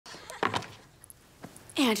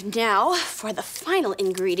And now for the final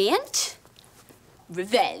ingredient,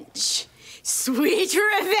 revenge. Sweet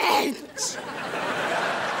revenge!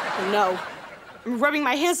 Oh, no, I'm rubbing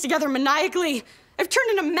my hands together maniacally. I've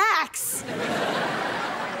turned into Max.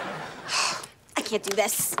 I can't do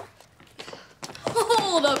this.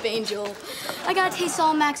 Hold up, Angel. I gotta taste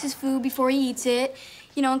all Max's food before he eats it,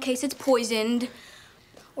 you know, in case it's poisoned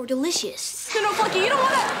or delicious. No, Flunky, you don't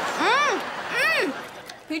wanna...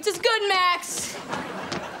 Pizza's good, Max.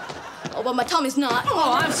 Oh, but my tummy's not.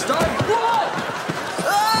 Oh, I'm starving. Whoa!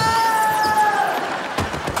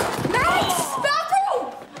 Max,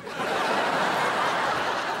 bathroom!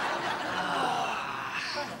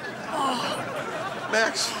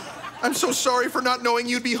 Max, I'm so sorry for not knowing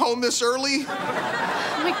you'd be home this early.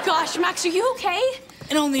 Oh my gosh, Max, are you okay?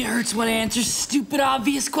 It only hurts when I answer stupid,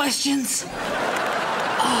 obvious questions.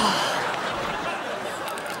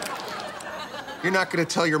 You're not gonna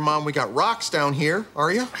tell your mom we got rocks down here,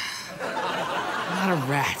 are you? Not a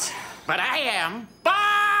rat. But I am.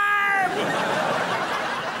 Barb!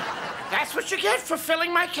 That's what you get for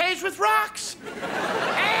filling my cage with rocks.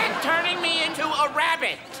 And turning me into a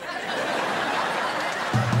rabbit.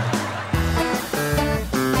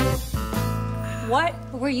 What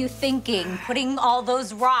were you thinking, putting all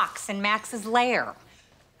those rocks in Max's lair?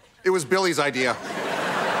 It was Billy's idea.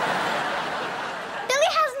 Billy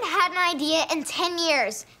hasn't had an idea in 10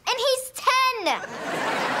 years, and he's 10!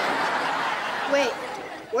 Wait,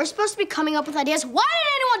 we're supposed to be coming up with ideas. Why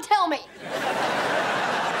didn't anyone tell me?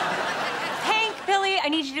 Hank, Billy, I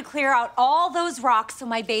need you to clear out all those rocks so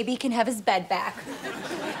my baby can have his bed back.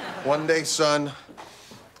 One day, son,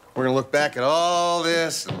 we're gonna look back at all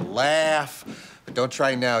this and laugh. But don't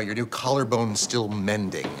try now, your new collarbone's still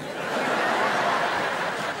mending.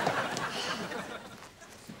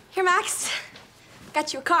 Here, Max.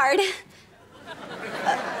 Got you a card.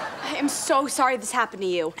 I am so sorry this happened to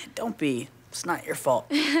you. Don't be. It's not your fault.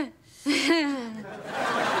 The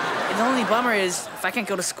only bummer is, if I can't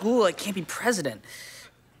go to school, I can't be president.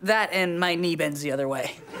 That and my knee bends the other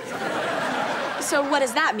way. So what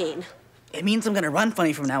does that mean? It means I'm gonna run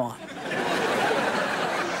funny from now on.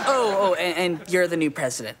 And you're the new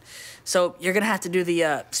president. So you're gonna have to do the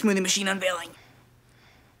smoothie machine unveiling.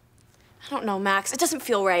 I don't know, Max. It doesn't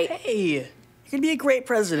feel right. Hey, you're gonna be a great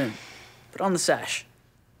president. Put on the sash.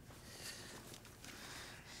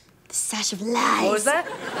 The sash of lies. What was that?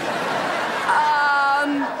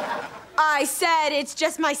 I said it's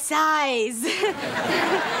just my size.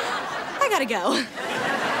 I gotta go.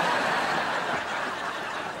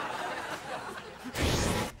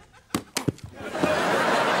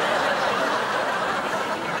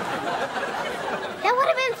 That would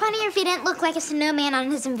have been funnier if he didn't look like a snowman on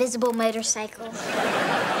his invisible motorcycle.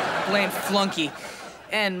 Blame Flunky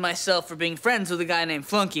and myself for being friends with a guy named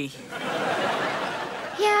Flunky.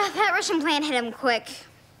 Yeah, that Russian plan hit him quick.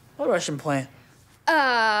 What Russian plan?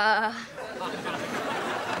 Ow!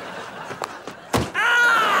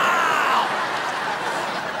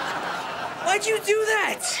 Why'd you do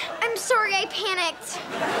that? I'm sorry, I panicked.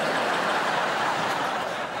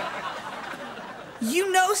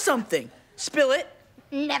 You know something. Spill it.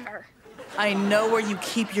 Never. I know where you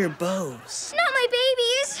keep your bows. Not my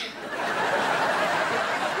babies.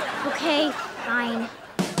 Okay, fine.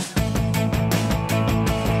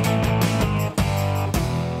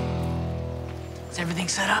 Is everything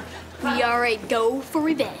set up? We are a go for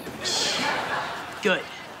revenge. Good.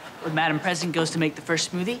 When Madam President goes to make the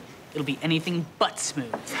first smoothie, it'll be anything but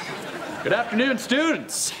smooth. Good afternoon,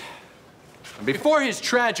 students. Before his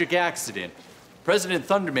tragic accident, President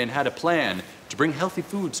Thunderman had a plan to bring healthy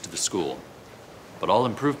foods to the school. But all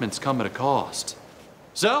improvements come at a cost.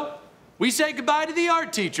 So, we say goodbye to the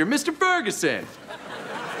art teacher, Mr. Ferguson.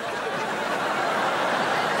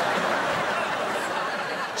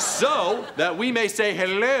 So that we may say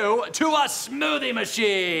hello to a smoothie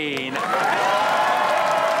machine.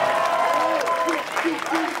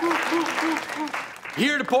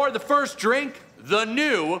 Here to pour the first drink, the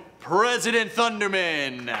new President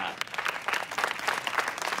Thunderman.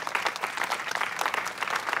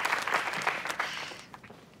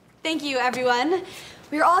 Thank you, everyone.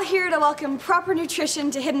 We're all here to welcome proper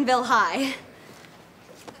nutrition to Hiddenville High.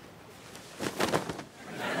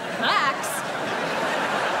 Max?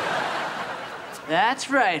 That's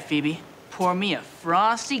right, Phoebe. Pour me a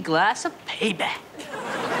frosty glass of payback.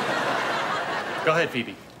 Go ahead,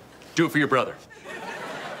 Phoebe. Do it for your brother.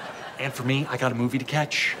 And for me, I got a movie to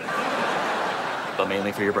catch. But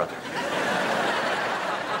mainly for your brother.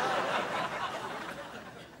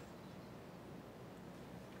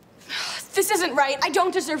 This isn't right. I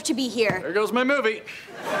don't deserve to be here. There goes my movie.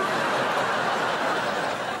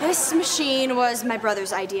 Eh? This machine was my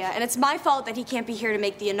brother's idea, and it's my fault that he can't be here to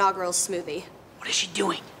make the inaugural smoothie. What is she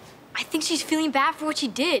doing? I think she's feeling bad for what she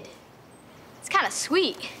did. It's kind of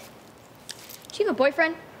sweet. Do you have a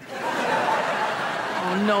boyfriend?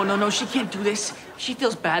 Oh, no, she can't do this. If she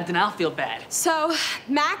feels bad, then I'll feel bad. So,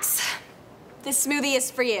 Max, this smoothie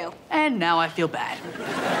is for you. And now I feel bad.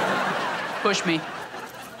 Push me.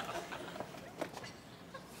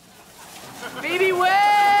 Phoebe, wait!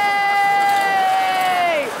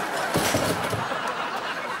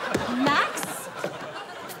 Max?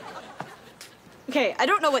 Okay, I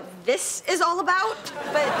don't know what this is all about,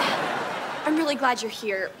 but I'm really glad you're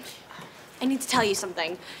here. I need to tell you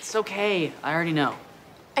something. It's okay. I already know.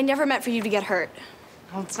 I never meant for you to get hurt.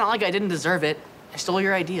 Well, it's not like I didn't deserve it. I stole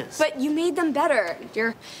your ideas. But you made them better.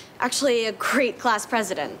 You're actually a great class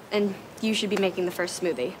president, and you should be making the first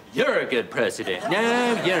smoothie. You're a good president.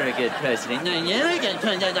 No, you're a good president. No, you're a good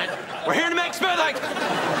president. We're here to make smoothie.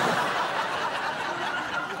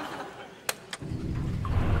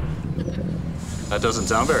 That doesn't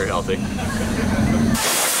sound very healthy.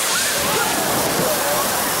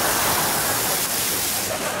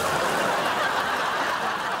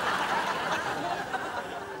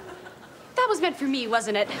 That was meant for me,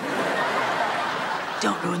 wasn't it?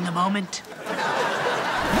 Don't ruin the moment.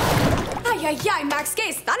 Ay, ay, ay, Max, ¿qué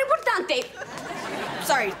es tan importante?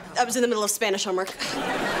 Sorry, I was in the middle of Spanish homework.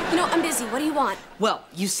 You know, I'm busy. What do you want? Well,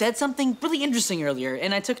 you said something really interesting earlier,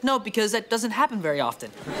 and I took note because that doesn't happen very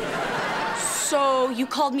often. So, you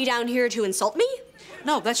called me down here to insult me?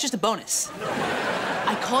 No, that's just a bonus.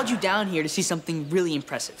 I called you down here to see something really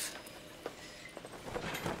impressive.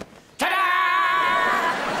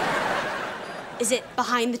 Is it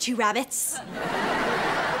behind the two rabbits?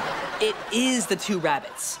 It is the two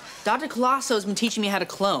rabbits. Dr. Colosso has been teaching me how to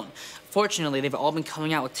clone. Fortunately, they've all been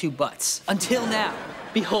coming out with two butts. Until now.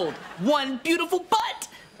 Behold, one beautiful butt!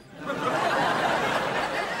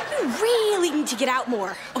 You really need to get out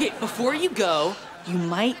more. Okay, before you go, you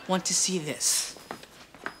might want to see this.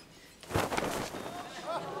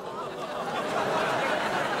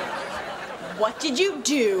 What did you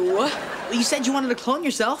do? Well, you said you wanted to clone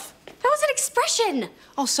yourself. That was an expression.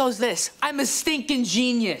 Oh, so's this. I'm a stinking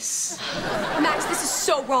genius. Max, this is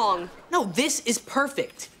so wrong. No, this is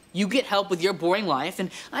perfect. You get help with your boring life,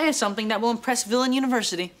 and I have something that will impress ALVINNN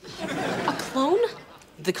University. A clone?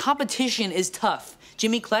 The competition is tough.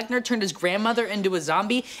 Jimmy Kleckner turned his grandmother into a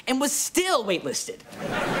zombie and was still waitlisted.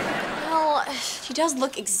 Well, she does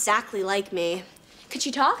look exactly like me. Could she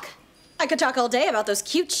talk? I could talk all day about those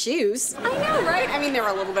cute shoes. I know, right? I mean, they were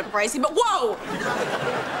a little bit pricey, but whoa!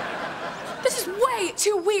 This is way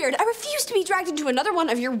too weird. I refuse to be dragged into another one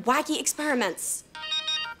of your wacky experiments.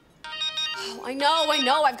 Oh, I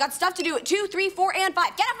know. I've got stuff to do at 2, 3, 4, and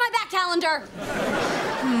 5. Get off my back calendar!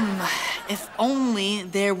 If only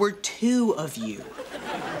there were two of you.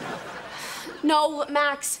 No,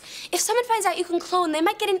 Max. If someone finds out you can clone, they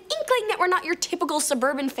might get an inkling that we're not your typical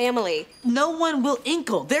suburban family. No one will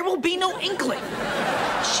inkle. There will be no inkling.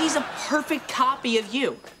 She's a perfect copy of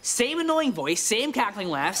you. Same annoying voice, same cackling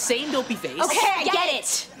laugh, same dopey face. Okay, I get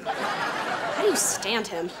it. How do you stand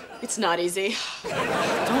him? It's not easy.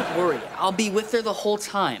 Don't worry. I'll be with her the whole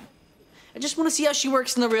time. I just want to see how she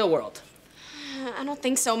works in the real world. I don't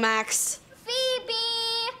think so, Max. Phoebe!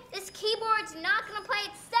 This keyboard's not gonna play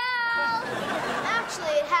itself.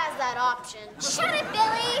 Actually, it has that option. Shut it,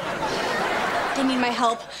 Billy! They need my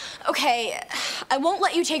help. Okay, I won't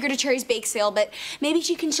let you take her to Cherry's bake sale, but maybe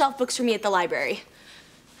she can shelf books for me at the library.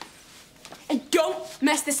 And don't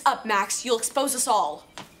mess this up, Max. You'll expose us all.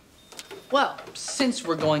 Well, since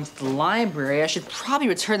we're going to the library, I should probably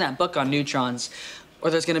return that book on neutrons, or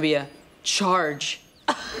there's gonna be a charge.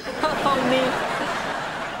 Oh, me.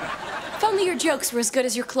 If only your jokes were as good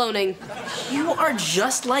as your cloning. You are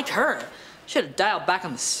just like her. Should have dialed back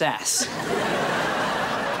on the sass.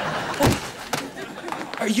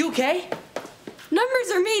 Are you okay?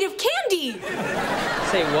 Numbers are made of candy.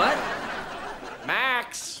 Say what?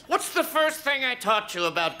 Max, what's the first thing I taught you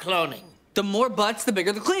about cloning? The more butts, the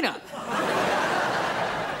bigger the cleanup.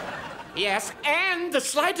 Yes, and the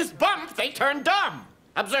slightest bump, they turn dumb.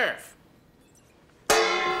 Observe.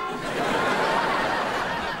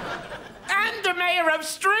 And the mayor of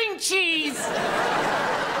string cheese.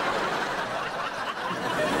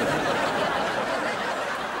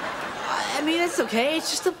 I mean, it's okay. It's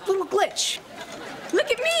just a little glitch. Look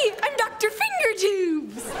at me. I'm Dr.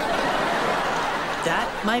 Fingertubes. That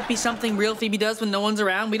might be something real Phoebe does when no one's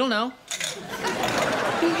around. We don't know.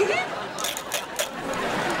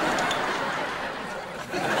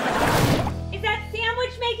 Is that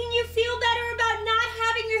sandwich making you feel better about not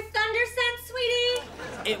having your thunder sense, sweetie?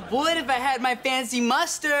 It would if I had my fancy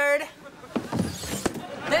mustard.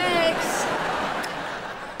 Thanks.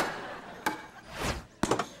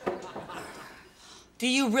 Do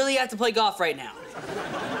you really have to play golf right now?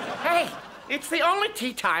 Hey, it's the only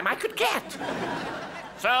tea time I could get.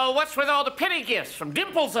 So what's with all the penny gifts from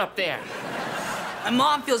Dimples up there? My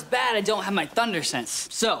mom feels bad I don't have my thunder sense.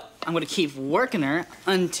 So I'm gonna keep working her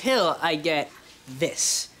until I get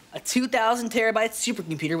this. A 2,000 terabyte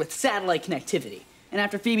supercomputer with satellite connectivity. And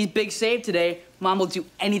after Phoebe's big save today, Mom will do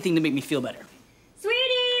anything to make me feel better. Sweetie,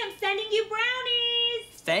 I'm sending you brownies.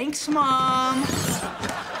 Thanks, Mom.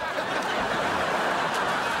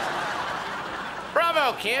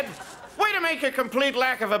 Bravo, kid. Way to make a complete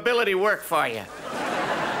lack of ability work for you.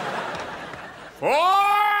 4!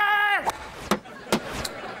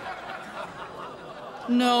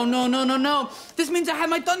 No. This means I have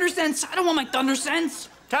my thunder sense. I don't want my thunder sense.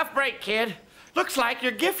 Tough break, kid. Looks like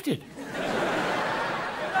you're gifted.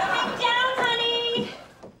 Coming down, honey.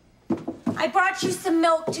 I brought you some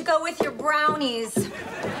milk to go with your brownies. Is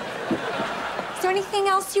there anything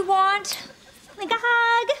else you want? Like a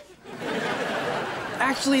hug?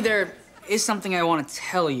 Actually, there is something I want to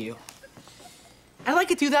tell you. I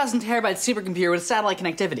like a 2,000 terabyte supercomputer with satellite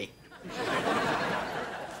connectivity.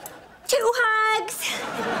 2 hugs.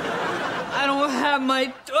 I don't have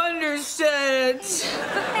my thunder sense.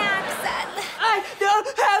 But Max said... I don't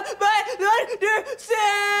have my thunder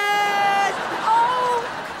sense. Oh,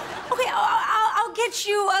 okay, I'll get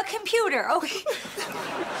you a computer, okay?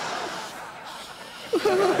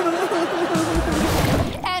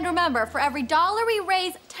 And remember, for every $1 we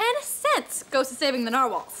raise, 10 cents goes to saving the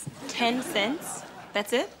narwhals. 10 cents?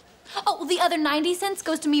 That's it? Oh, well, the other 90 cents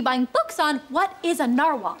goes to me buying books on what is a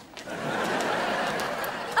narwhal.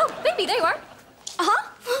 Oh, baby, there you are. Uh-huh.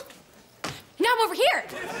 Now I'm over here.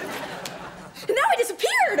 And now I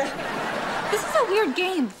disappeared. This is a weird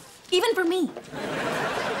game, even for me.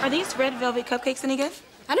 Are these red velvet cupcakes any good?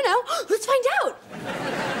 I don't know. Let's find out.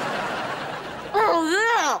 Oh,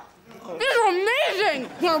 yeah. These are amazing.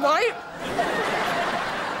 Wanna bite?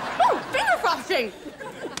 Oh, finger frosting.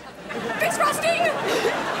 Face frosting.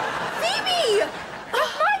 Phoebe.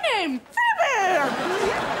 That's my name.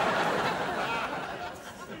 Phoebe.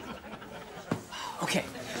 Okay,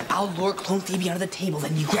 I'll lure Clone Phoebe under the table,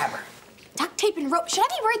 then you grab her. Duct tape and rope. Should I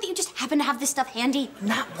be worried that you just happen to have this stuff handy?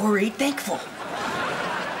 Not worried, thankful.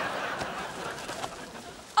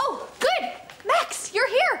 Oh, good. Max, you're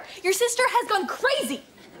here. Your sister has gone crazy.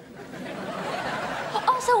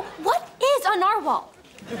 Also, what is a narwhal?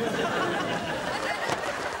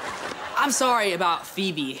 I'm sorry about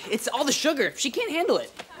Phoebe. It's all the sugar. She can't handle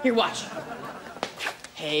it. Here, watch.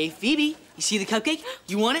 Hey, Phoebe, you see the cupcake?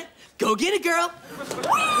 You want it? Go get it, girl.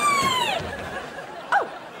 Oh,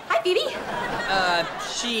 hi, Phoebe.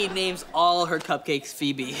 She names all her cupcakes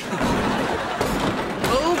Phoebe.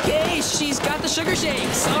 Okay, she's got the sugar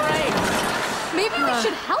shakes. All right. Maybe we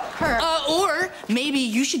should help her. Or maybe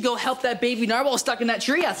you should go help that baby narwhal stuck in that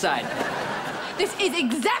tree outside. This is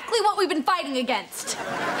exactly what we've been fighting against.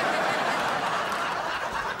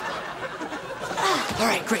 All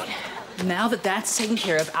right, great. Now that that's taken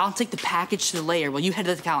care of, I'll take the package to the lair while you head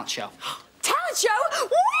to the talent show. Talent show?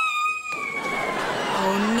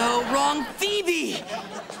 Oh no, wrong Phoebe!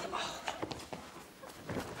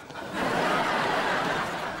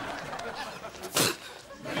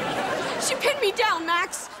 She pinned me down,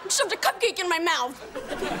 Max, and shoved a cupcake in my mouth.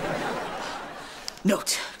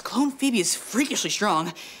 Note, Clone Phoebe is freakishly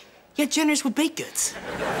strong, yet generous with baked goods.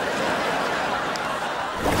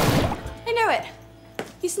 I knew it.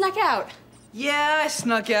 You snuck out. Yeah, I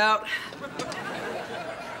snuck out.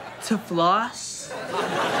 To floss?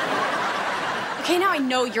 Okay, now I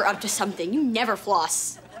know you're up to something. You never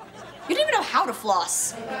floss. You don't even know how to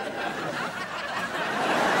floss.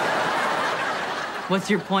 What's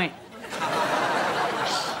your point?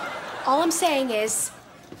 All I'm saying is,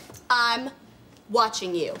 I'm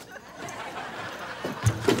watching you.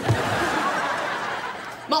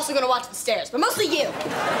 I'm also gonna watch the stairs, but mostly you.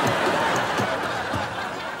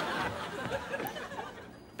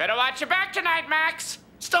 Better watch your back tonight, Max.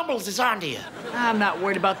 Stumbles is onto you. I'm not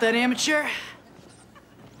worried about that amateur.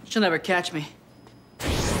 She'll never catch me.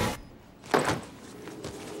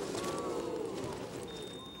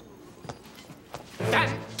 Dun,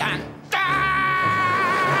 dun, dun!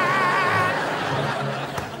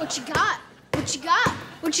 What you got? What you got?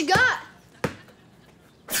 What you got?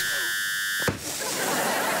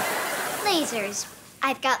 Lasers.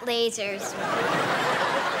 I've got lasers.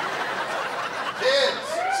 Kids,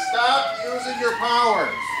 stop using your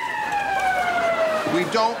powers. We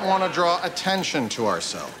don't want to draw attention to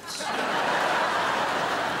ourselves.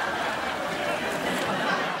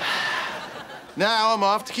 Now I'm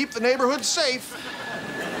off to keep the neighborhood safe.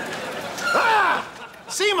 Ah!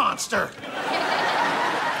 Sea monster!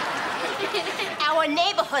 Our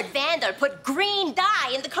neighborhood vandal put green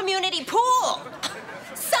dye in the community pool.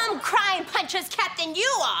 Some crime puncher's captain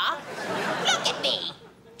you are. Look at me.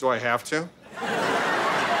 Do I have to?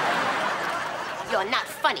 You're not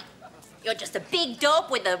funny. You're just a big dope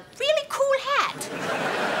with a really cool hat.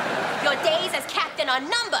 Your days as captain are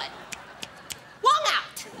numbered. Wong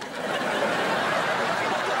out.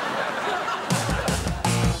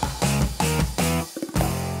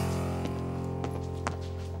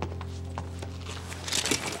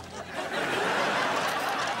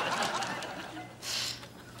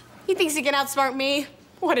 He thinks he can outsmart me.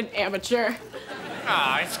 What an amateur.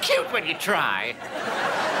 Aw, it's cute when you try.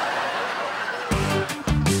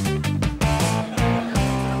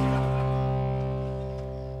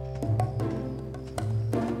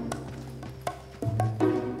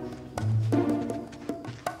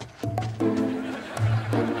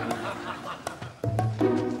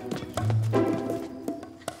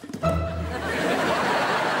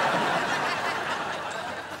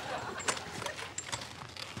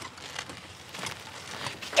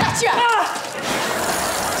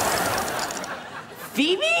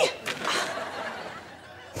 Phoebe?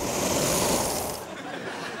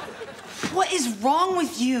 What is wrong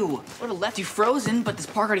with you? Would have left you frozen, but this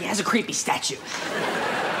park already has a creepy statue.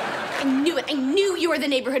 I knew it. I knew you were the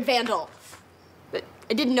neighborhood vandal. But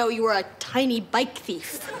I didn't know you were a tiny bike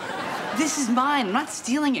thief. This is mine. I'm not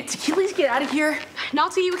stealing it. Can you please get out of here?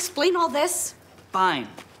 Not till you explain all this. Fine.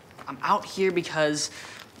 I'm out here because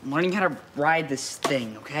I'm learning how to ride this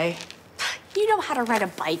thing, okay? You know how to ride a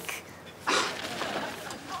bike.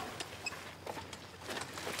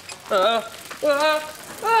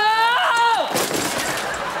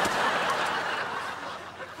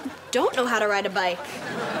 Don't know how to ride a bike.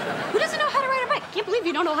 Who doesn't know how to ride a bike? Can't believe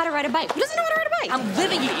you don't know how to ride a bike. Who doesn't know how to ride a bike? I'm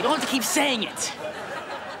living it. You don't have to keep saying it.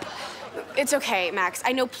 It's okay, Max.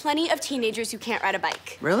 I know plenty of teenagers who can't ride a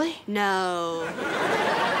bike. Really? No.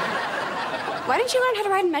 Why didn't you learn how to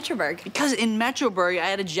ride in Metroburg? Because in Metroburg, I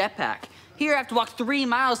had a jetpack. Here, I have to walk 3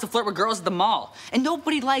 miles to flirt with girls at the mall. And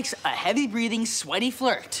nobody likes a heavy-breathing, sweaty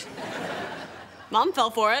flirt. Mom fell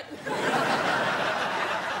for it.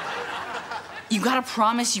 You gotta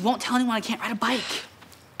promise you won't tell anyone I can't ride a bike.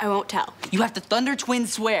 I won't tell. You have to Thunder Twin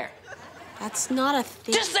swear. That's not a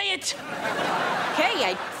thing. Just say it! Okay,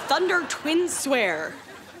 I Thunder Twin swear.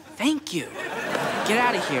 Thank you. Get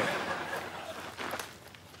out of here.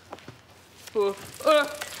 Whoa!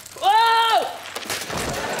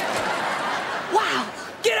 Wow!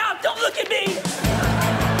 Get out! Don't look at me!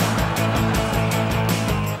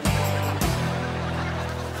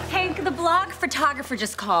 Hank, the blog photographer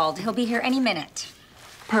just called. He'll be here any minute.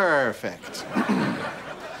 Perfect.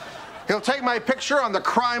 He'll take my picture on the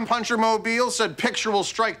crime puncher mobile, said picture will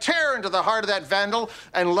strike terror into the heart of that vandal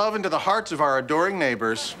and love into the hearts of our adoring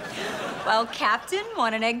neighbors. Well, Captain,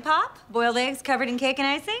 want an egg pop? Boiled eggs covered in cake and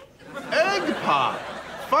icing? Egg pop!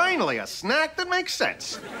 Finally, a snack that makes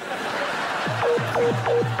sense.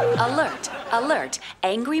 Alert, alert,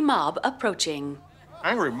 angry mob approaching.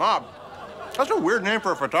 Angry mob? That's a weird name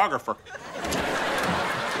for a photographer.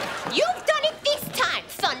 You've done it this time,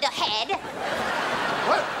 Thunderhead.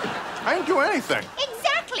 What? I didn't do anything.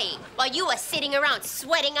 Exactly. While you were sitting around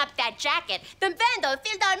sweating up that jacket, the vandal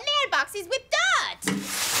filled our mailboxes with dirt.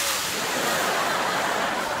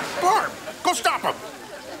 Barb, go stop him.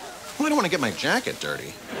 Well, I don't want to get my jacket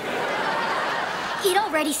dirty. It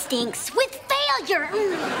already stinks with failure.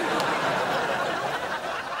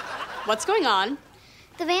 What's going on?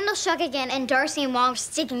 The vandal struck again, and Darcy and Mom are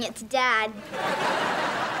sticking it to Dad.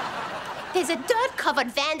 There's a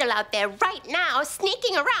dirt-covered vandal out there right now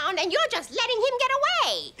sneaking around, and you're just letting him get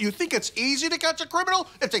away. You think it's easy to catch a criminal?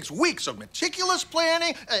 It takes weeks of meticulous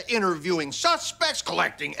planning, interviewing suspects,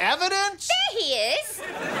 collecting evidence. There he is.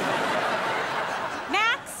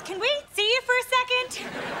 Max, can we see you for a second?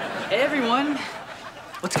 Hey, everyone.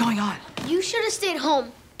 What's going on? You should have stayed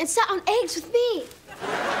home and sat on eggs with me.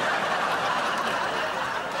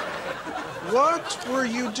 What were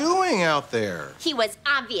you doing out there? He was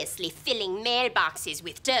obviously filling mailboxes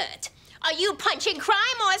with dirt. Are you punching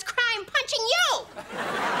crime, or is crime punching you?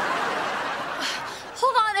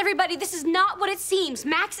 Hold on, everybody. This is not what it seems.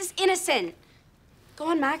 Max is innocent. Go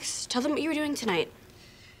on, Max. Tell them what you were doing tonight.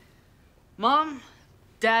 Mom,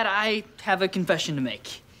 Dad, I have a confession to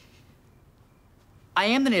make. I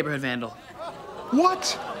am the neighborhood vandal.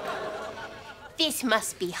 What? This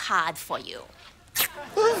must be hard for you.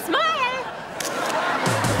 Smile!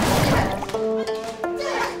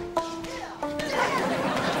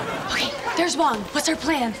 Okay, there's Wong. What's our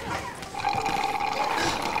plan?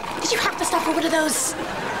 Did you have to stop for one of those?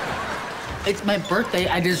 It's my birthday.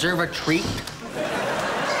 I deserve a treat.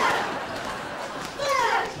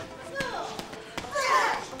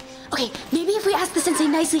 Okay, maybe if we ask the sensei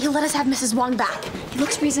nicely, he'll let us have Mrs. Wong back. He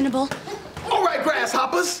looks reasonable. All right,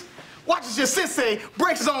 grasshoppers. Watch as your sensei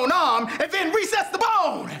breaks his own arm and then resets the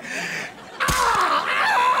bone.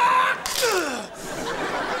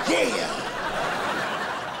 Yeah.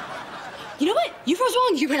 You know what? You was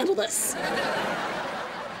wrong. You handle this.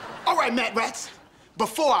 All right, Mad Rats.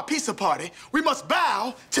 Before our pizza party, we must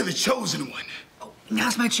bow to the chosen one. Oh,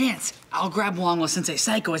 now's my chance. I'll grab Wong while Sensei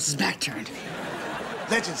Psycho has his back turned.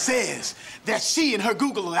 Legend says that she and her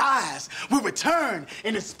googly eyes will return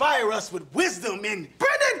and inspire us with wisdom and...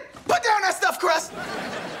 Brendan, put down that stuffed crust.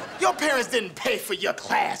 Your parents didn't pay for your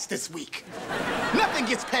class this week. Nothing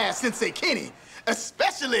gets past Sensei Kenny,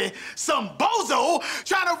 especially some bozo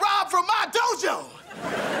trying to rob from my dojo.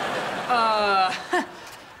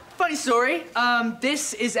 Funny story.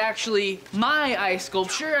 This is actually my ice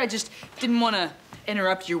sculpture. I just didn't want to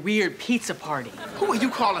interrupt your weird pizza party. Who are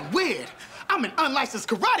you calling weird? I'm an unlicensed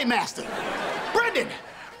karate master. Brendan,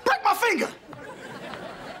 break my finger.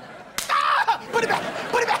 Ah! Put it back,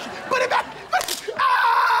 put it back, put it back.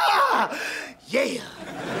 Ah! Yeah.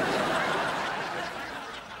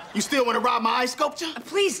 You still want to rob my ice sculpture?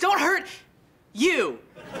 Please, don't hurt you.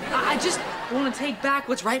 I just want to take back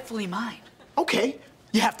what's rightfully mine. Okay,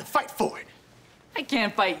 you have to fight for it. I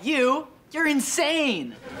can't fight you. You're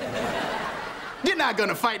insane. You're not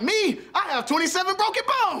gonna fight me. I have 27 broken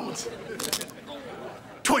bones.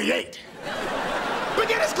 28.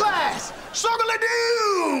 Beginner's class, Circle of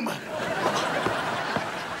Doom.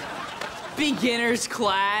 Beginner's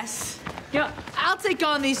class. You know, I'll take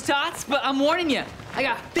on these tots, but I'm warning you, I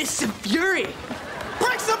got fists of fury.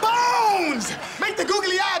 Break some bones. Make the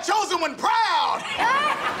googly-eyed chosen one proud.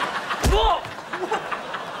 Whoa!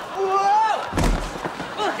 Whoa!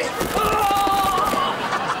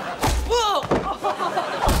 Whoa!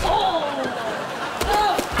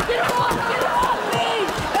 Get off! Get off me!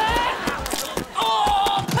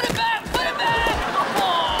 Oh! Put it back! Put it back!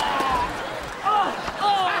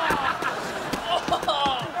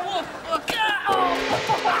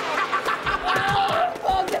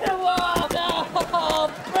 Get him off! No!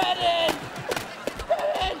 Brennan!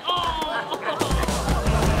 Brennan!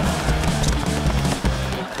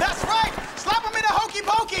 That's right. Slap him in a hokey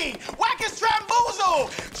pokey. Whack his tramboozle.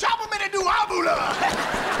 Chop him in a duabula.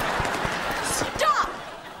 Stop!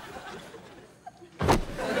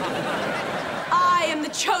 I am the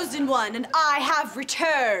chosen one, and I have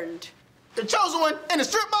returned. The chosen one in the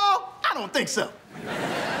strip mall? I don't think so.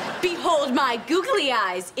 Behold my googly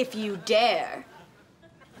eyes, if you dare.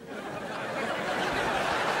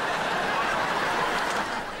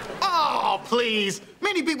 Oh, please.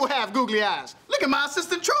 Many people have googly eyes. Look at my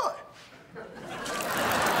assistant, Troy.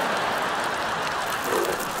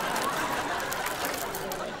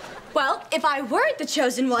 Well, if I weren't the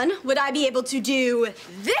chosen one, would I be able to do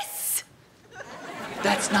this?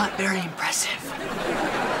 That's not very impressive.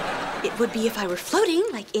 It would be if I were floating,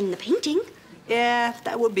 like in the painting. Yeah,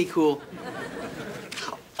 that would be cool.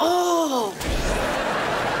 Oh!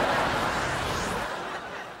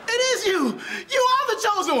 It is you. You are the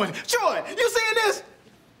chosen one. Troy, you seeing this?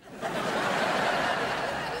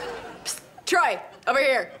 Psst, Troy, over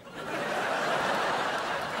here.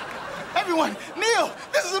 Everyone, kneel.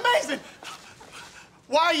 This is amazing.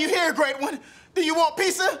 Why are you here, great one? Do you want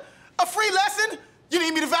pizza? A free lesson? You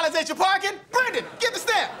need me to validate your parking? Brendan, get the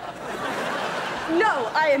stamp. No,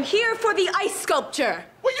 I am here for the ice sculpture.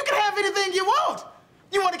 Well, you can have anything you want.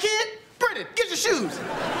 You want a kid? Brendan, get your shoes.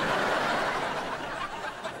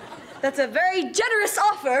 That's a very generous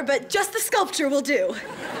offer, but just the sculpture will do.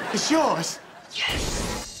 It's yours.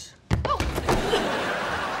 Yes. Oh.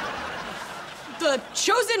 The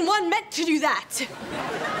chosen one meant to do that.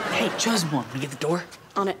 Hey, chosen one, wanna get the door?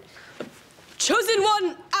 On it. Chosen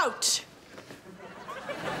one out.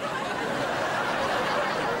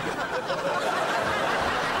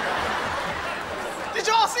 Did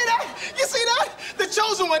y'all see that? You see that? The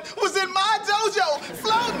chosen one was in my dojo,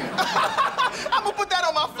 floating. I'm gonna put that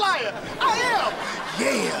on my flyer. I am.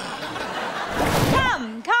 Yeah.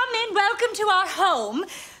 Come in. Welcome to our home.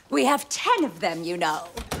 We have 10 of them, you know.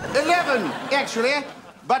 11, actually.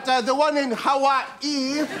 But the one in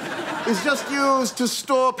Hawaii is just used to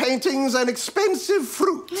store paintings and expensive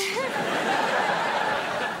fruit.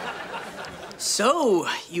 So,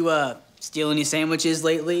 you, steal any sandwiches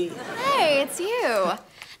lately? Hey, it's you.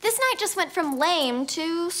 This night just went from lame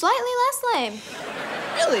to slightly less lame.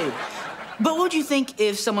 Really? But what would you think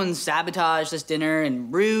if someone sabotaged this dinner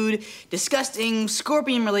in rude, disgusting,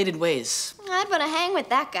 scorpion-related ways? I'd want to hang with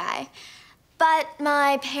that guy. But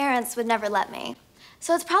my parents would never let me.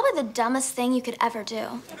 So it's probably the dumbest thing you could ever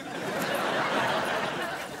do.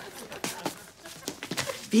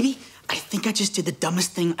 Phoebe, I think I just did the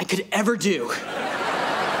dumbest thing I could ever do.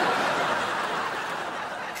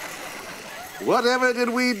 Whatever did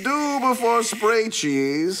we do before spray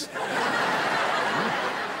cheese?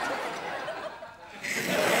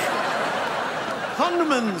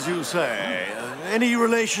 Thundermans, you say? Any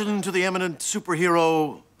relation to the eminent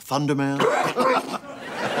superhero Thunderman?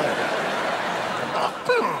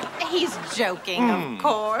 He's joking, of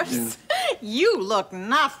course. You look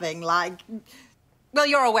nothing like... Well,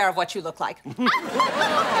 you're aware of what you look like. It's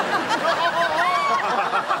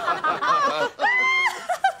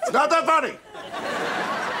not that funny.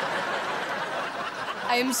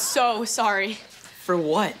 I am so sorry. For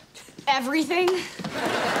what? Everything.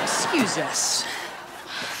 Excuse us.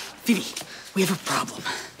 Phoebe, we have a problem.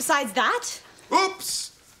 Besides that?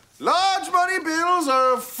 Oops! Large money bills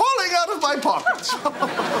are falling out of my pocket.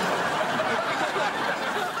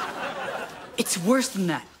 It's worse than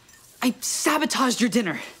that. I sabotaged your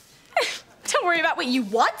dinner. Don't worry about what you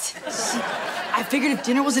what? See, I figured if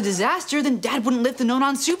dinner was a disaster, then Dad wouldn't lift the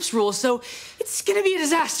no-non-soups rule, so it's gonna be a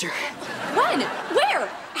disaster. When? Where?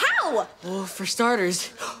 How? Well, for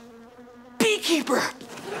starters, beekeeper.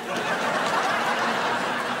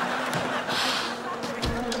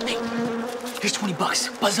 Hey, here's $20.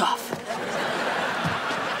 Buzz off.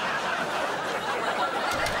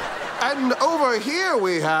 And over here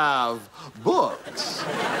we have books.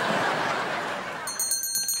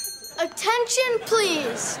 Attention,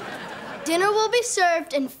 please. Dinner will be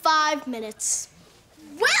served in 5 minutes.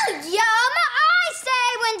 Well, Yum, I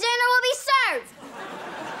say when dinner will be served.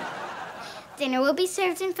 Dinner will be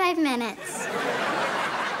served in 5 minutes.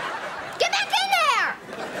 Get back in there!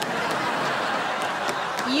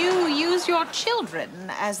 You use your children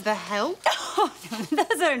as the help? Oh, no,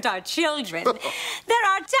 those aren't our children. They're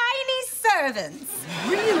our tiny servants.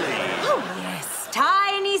 Really? Oh, yes.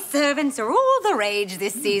 Tiny servants are all the rage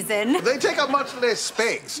this season. They take up much less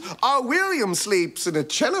space. Our William sleeps in a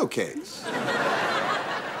cello case.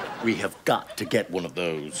 We have got to get one of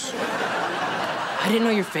those. I didn't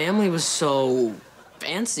know your family was so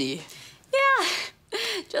fancy. Yeah,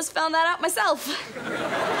 just found that out myself.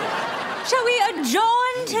 Shall we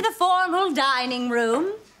adjourn to the formal dining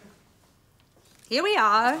room? Here we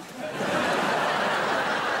are.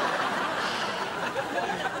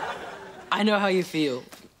 I know how you feel.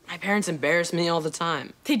 My parents embarrass me all the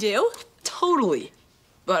time. They do? Totally.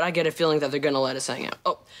 But I get a feeling that they're gonna let us hang out.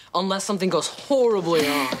 Oh, unless something goes horribly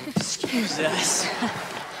wrong. Excuse us.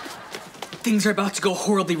 Things are about to go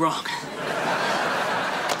horribly wrong. You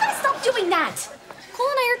gotta stop doing that. Cole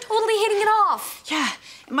and I are totally hitting it off. Yeah,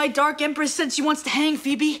 and my Dark Empress said she wants to hang,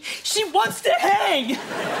 Phoebe. She wants to hang!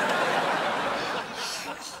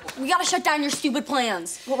 We gotta shut down your stupid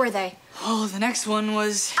plans. What were they? Oh, the next one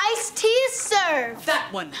was... Iced tea is served.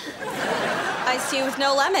 that one. Iced tea with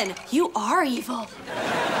no lemon. You are evil.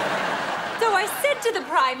 So I said to the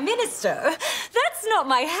Prime Minister, that's not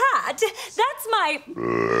my hat, that's my...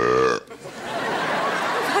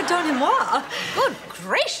 Pardonnez-moi. Good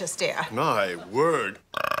gracious, dear. My word.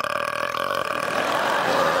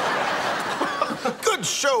 Good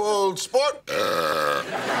show, old sport.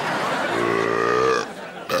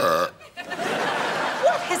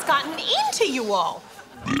 What has gotten into you all?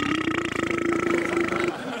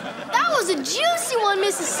 That was a juicy one,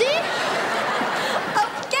 Mrs. C.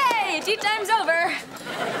 Okay, tea time's over.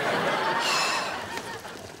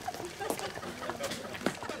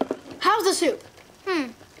 How's the soup?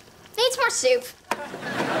 Needs more soup.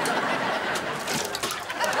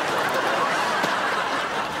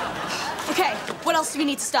 Okay, what else do we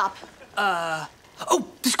need to stop? Oh,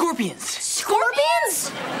 the scorpions.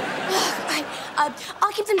 Scorpions?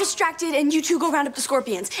 I'll keep them distracted and you two go round up the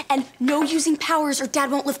scorpions. And no using powers or Dad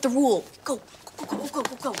won't lift the rule. Go, go, go, go,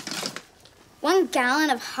 go, go. 1 gallon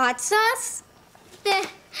of hot sauce?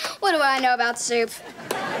 What do I know about soup?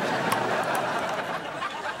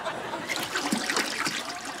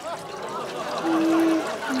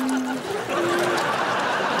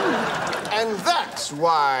 And that's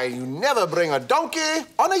why you never bring a donkey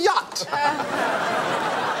on a yacht.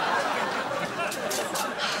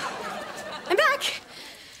 I'm back.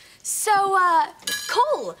 So,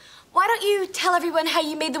 Cole, why don't you tell everyone how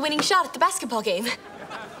you made the winning shot at the basketball game?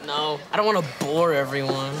 No, I don't want to bore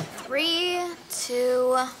everyone. 3,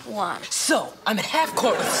 2, 1. So, I'm at half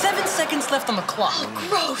court with 7 seconds left on the clock.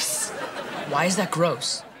 Gross. Why is that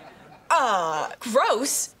gross?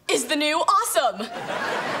 Gross is the new awesome.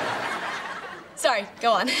 Sorry,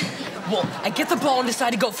 go on. Well, I get the ball and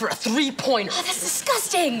decide to go for a three-pointer. Oh, that's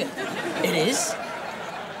disgusting. It is?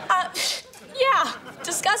 Yeah,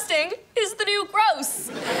 disgusting is the new gross.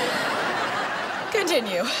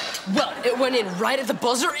 Continue. Well, it went in right at the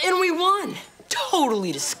buzzer and we won.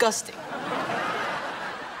 Totally disgusting.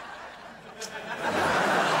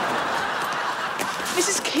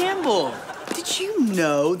 Mrs. Campbell, did you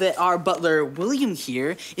know that our butler, William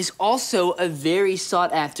here, is also a very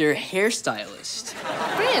sought-after hairstylist?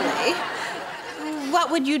 Really?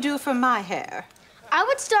 What would you do for my hair? I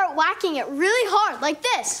would start whacking it really hard, like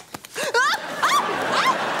this. Good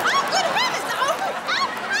heavens!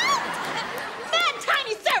 Mad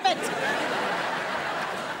tiny servant!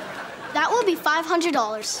 That will be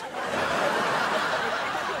 $500.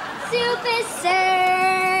 Soup is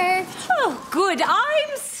served. Oh, good.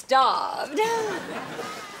 I'm starved.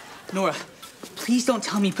 Nora, please don't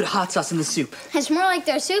tell me you put hot sauce in the soup. It's more like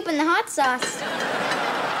there's soup in the hot sauce.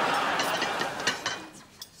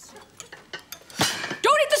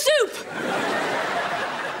 Don't eat the soup!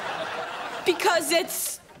 Because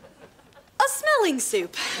it's a smelling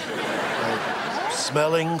soup.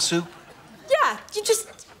 Smelling soup? Yeah, you just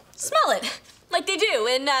smell it. Like they do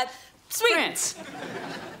in, Sweden.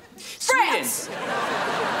 France!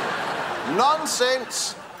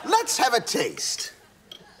 Nonsense. Let's have a taste.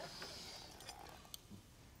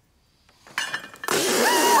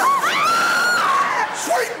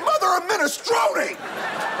 Sweet mother of minestrone!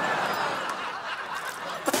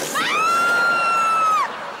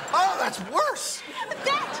 Oh, that's worse.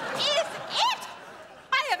 That is it!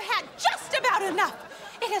 I have had just about enough.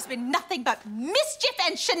 It has been nothing but mischief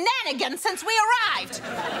and shenanigans since we arrived.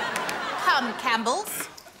 Come, Campbells.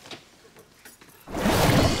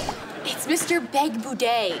 It's Mr. Beg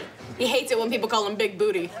Boudet. He hates it when people call him Big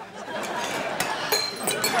Booty.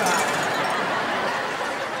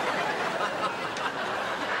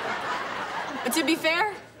 But to be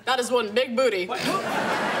fair, that is one big booty.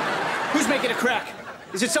 Who's making a crack?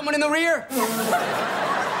 Is it someone in the rear?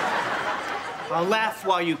 I'll laugh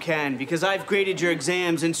while you can, because I've graded your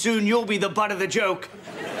exams, and soon you'll be the butt of the joke.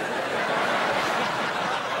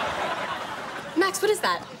 Max, what is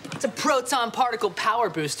that? It's a proton particle power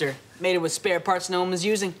booster. Made it with spare parts no one was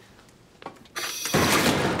using.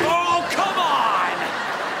 Oh, come on!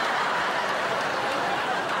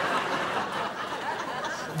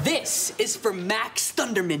 This is for Max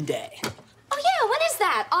Thunderman Day. Oh yeah, when is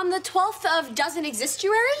that? On the 12th of doesn't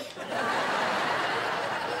existuary?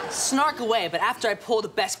 Snark away, but after I pull the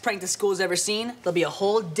best prank the school's ever seen, there'll be a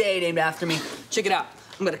whole day named after me. Check it out.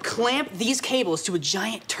 I'm gonna clamp these cables to a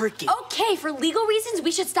giant turkey. Okay, for legal reasons,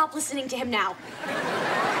 we should stop listening to him now.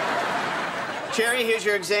 Cherry, here's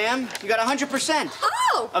your exam. You got 100%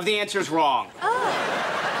 of the answers wrong.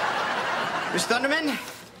 Miss Thunderman,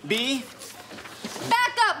 B.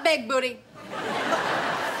 Back up, Big Booty.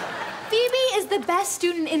 Phoebe is the best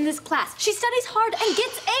student in this class. She studies hard and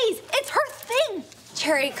gets A's. It's her thing.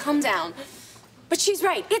 Cherry, calm down. But she's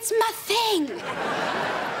right. It's my thing.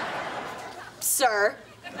 Sir.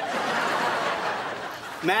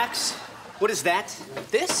 Max, what is that?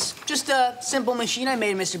 This? Just a simple machine I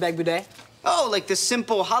made, Mr. Beg Boudet. Oh, like the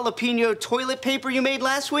simple jalapeno toilet paper you made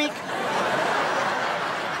last week?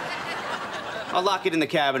 I'll lock it in the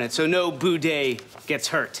cabinet so no Boudet gets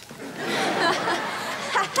hurt.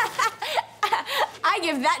 I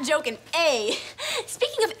give that joke an A.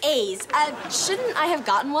 Speaking of A's, shouldn't I have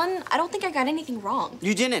gotten one? I don't think I got anything wrong.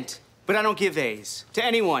 You didn't, but I don't give A's to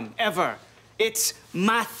anyone, ever. It's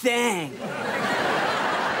my thing.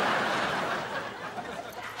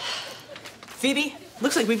 Phoebe,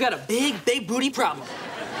 looks like we've got a big booty problem.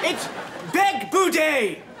 It's Beg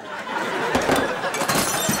Boudet!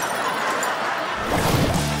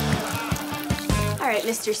 All right,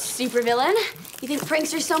 Mr. Supervillain. You think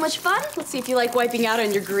pranks are so much fun? Let's see if you like wiping out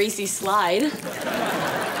on your greasy slide.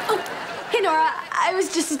 Oh, hey, Nora. I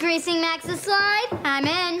was just greasing Max's slide. I'm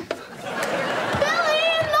in. Billy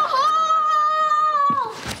in the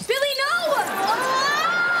hall! Billy, no!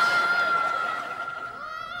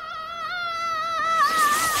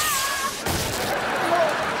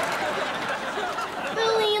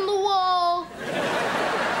 Billy in the wall.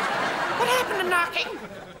 What happened to knocking?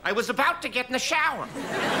 I was about to get in the shower.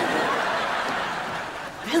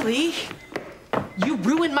 Billy, you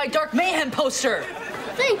ruined my Dark Mayhem poster.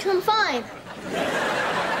 Thanks, I'm fine.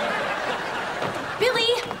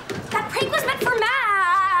 Billy, that prank was meant for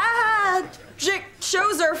magic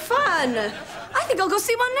shows are fun. I think I'll go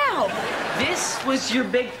see one now. This was your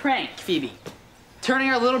big prank, Phoebe. Turning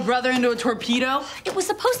our little brother into a torpedo? It was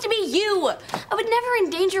supposed to be you. I would never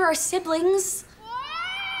endanger our siblings.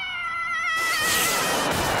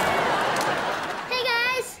 Hey,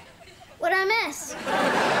 guys. What'd I miss?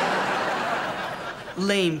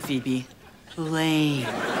 Lame, Phoebe. Lame.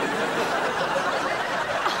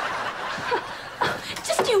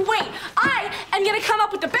 Just you wait. I am gonna come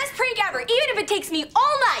up with the best prank ever, even if it takes me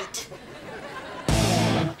all night.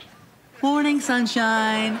 Morning,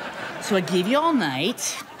 sunshine. So I gave you all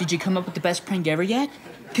night. Did you come up with the best prank ever yet?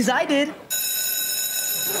 Because I did.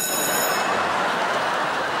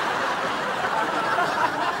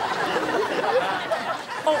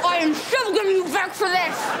 Oh, I am so getting you back for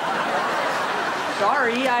this.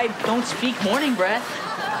 Sorry, I don't speak morning breath.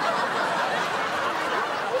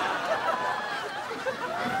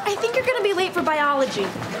 I think you're gonna be late for biology.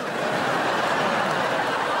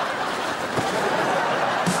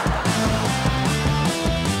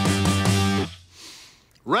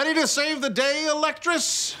 Ready to save the day,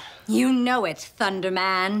 Electress? You know it,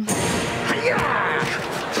 Thunderman. Hi-ya!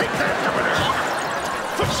 Take that, Governor!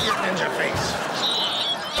 Push your ninja face!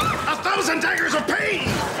 1,000 daggers of pain!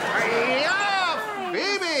 Hi-ya,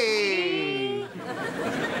 Phoebe!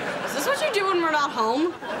 Is this what you do when we're not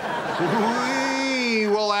home? We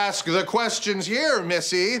will ask the questions here,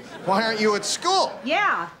 Missy. Why aren't you at school?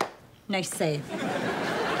 Yeah. Nice save.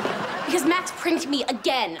 Because Max pranked me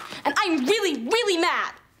again, and I'm really, really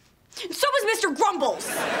mad. And so was Mr. Grumbles.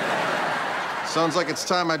 Sounds like it's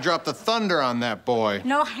time I dropped the thunder on that boy.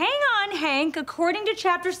 No, hang on, Hank. According to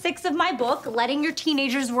chapter 6 of my book, letting your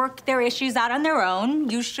teenagers work their issues out on their own,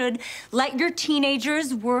 you should let your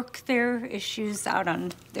teenagers work their issues out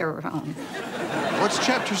on their own. What's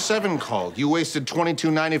chapter 7 called? You wasted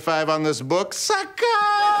 $22.95 on this book? Sucker!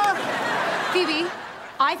 Phoebe,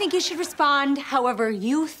 I think you should respond however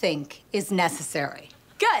you think is necessary.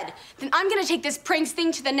 Good. Then I'm gonna take this pranks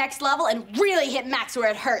thing to the next level and really hit Max where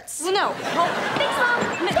it hurts. Well, no. Well, thanks, Mom.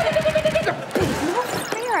 No,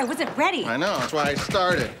 fair. I wasn't ready. I know, that's why I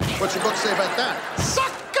started. What's your book say about that?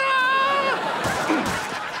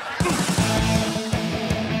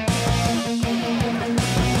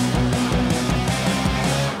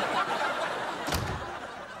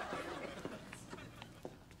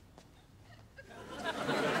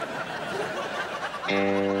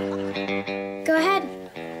 Go ahead.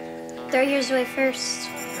 Throw yours away first.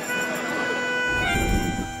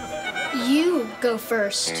 You go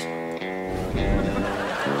first.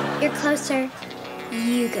 You're closer.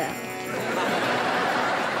 You go.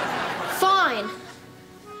 Fine.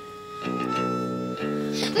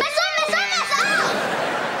 Mess up!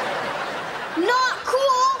 Not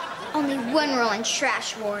cool! Only one rule in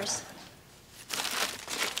Trash Wars.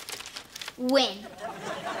 Win.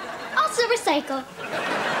 Also recycle.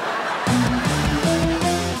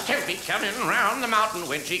 She'll be coming round the mountain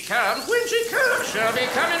when she comes, when she comes. She'll be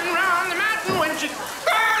coming round the mountain when she...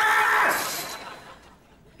 Ah!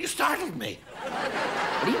 You startled me.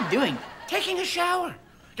 What are you doing? Taking a shower.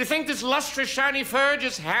 Do you think this lustrous, shiny fur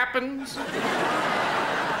just happens?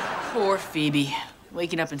 Poor Phoebe.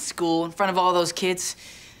 Waking up in school in front of all those kids.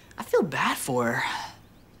 I feel bad for her.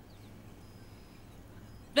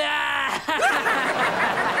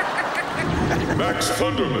 Max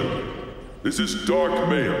Thunderman. This is Dark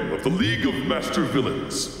Mayhem of the League of Master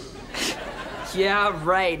Villains. Yeah,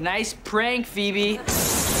 right. Nice prank, Phoebe.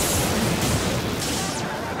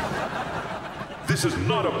 This is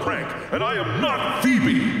not a prank, and I am not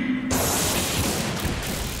Phoebe!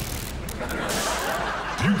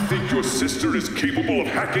 Do you think your sister is capable of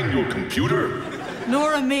hacking your computer?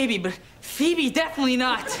 Nora, maybe, but Phoebe, definitely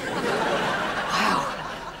not. Wow.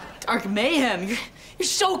 Dark Mayhem, you're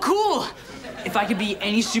so cool. If I could be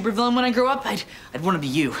any supervillain when I grow up, I'd want to be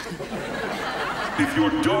you. If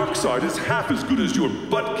your dark side is half as good as your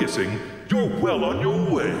butt kissing, you're well on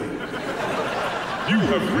your way. You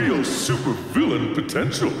have real supervillain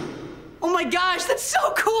potential. Oh my gosh, that's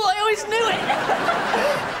so cool! I always knew it!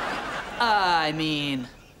 I mean,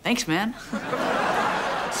 thanks, man.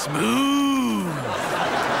 Smooth!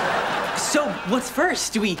 So, what's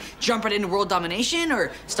first? Do we jump right into world domination,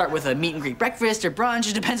 or start with a meet and greet breakfast or brunch?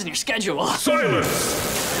 It depends on your schedule. Silence!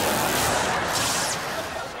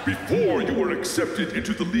 Before you are accepted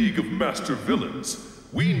into the League of Master Villains,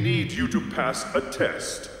 we need you to pass a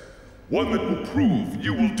test. One that will prove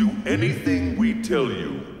you will do anything we tell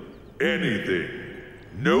you. Anything.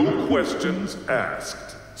 No questions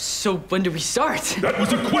asked. So when do we start? That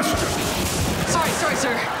was a question! Sorry,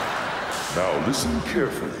 sir. Now listen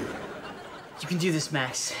carefully. You can do this,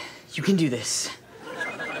 Max. You can do this.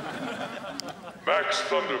 Max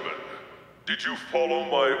Thunderman, did you follow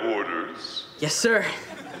my orders? Yes, sir.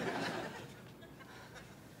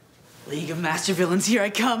 League of Master Villains, here I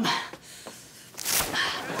come.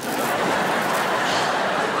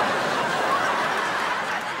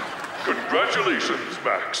 Congratulations,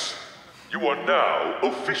 Max. You are now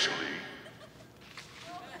officially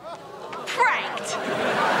pranked.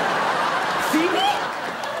 Phoebe?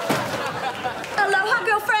 Aloha,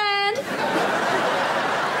 girlfriend.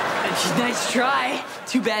 Nice try.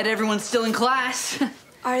 Too bad everyone's still in class.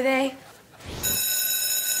 Are they?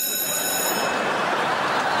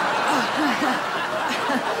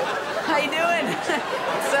 How you doing?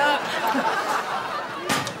 What's up?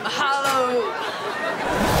 Hello.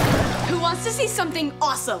 Who wants to see something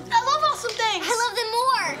awesome? I love awesome things. I love them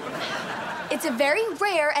more. It's a very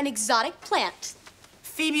rare and exotic plant.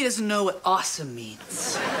 Phoebe doesn't know what awesome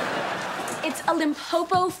means. It's a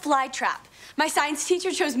Limpopo flytrap. My science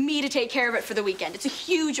teacher chose me to take care of it for the weekend. It's a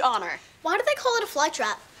huge honor. Why do they call it a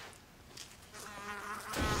flytrap?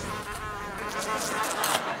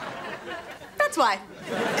 That's why.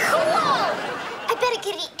 Cool! I bet it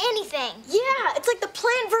could eat anything. Yeah, it's like the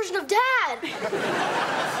plant version of Dad.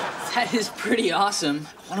 That is pretty awesome.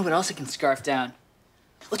 I wonder what else it can scarf down.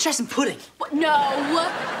 Let's try some pudding. What? No.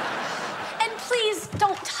 And please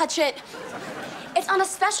don't touch it. It's on a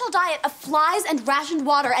special diet of flies and rationed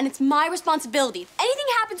water, and it's my responsibility. If anything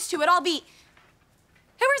happens to it, I'll be...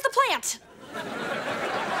 Hey, where's the plant?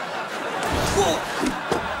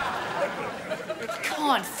 Come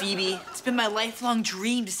on, Phoebe. It's been my lifelong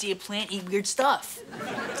dream to see a plant eat weird stuff.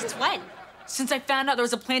 Since when? Since I found out there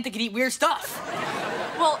was a plant that could eat weird stuff.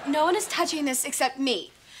 Well, no one is touching this except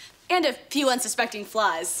me. And a few unsuspecting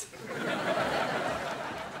flies.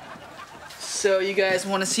 So you guys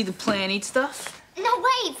want to see the plant eat stuff? No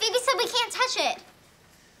way. Phoebe said we can't touch it.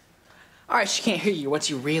 All right, she can't hear you. What's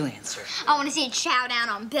your real answer? I want to see it chow down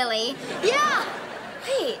on Billy. Yeah.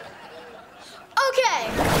 Wait.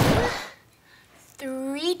 Okay.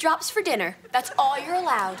 3 drops for dinner. That's all you're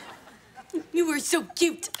allowed. You were so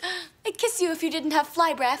cute. I'd kiss you if you didn't have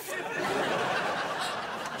fly breath.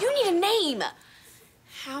 You need a name.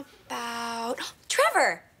 How about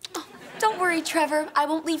Trevor? Oh, don't worry, Trevor. I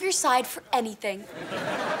won't leave your side for anything.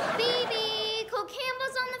 Phoebe, Cole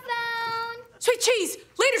Campbell's on the phone. Sweet cheese.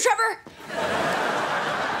 Later, Trevor.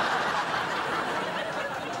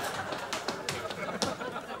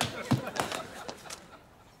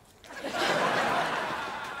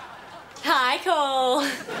 Hi, Cole.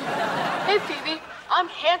 Hey, Phoebe. I'm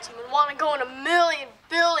handsome and want to go on a million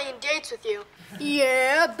billion dates with you.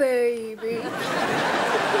 Yeah, baby.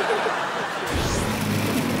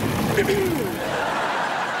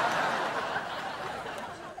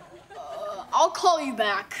 I'll call you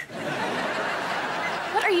back.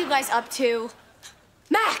 What are you guys up to?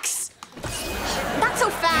 Max! Not so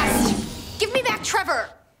fast! Give me back Trevor!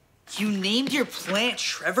 You named your plant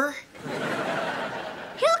Trevor?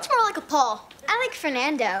 He looks more like a Paul. I like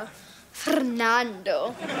Fernando.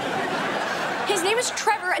 Fernando. His name is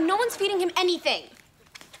Trevor, and no one's feeding him anything.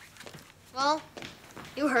 Well,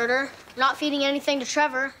 you heard her. We're not feeding anything to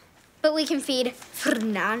Trevor, but we can feed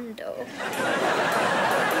Fernando.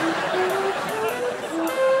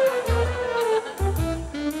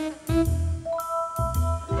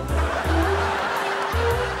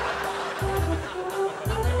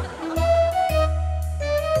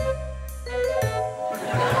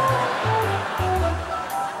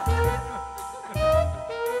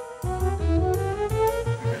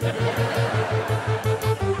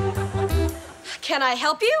 Can I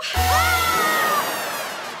help you?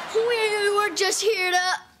 We were just here to,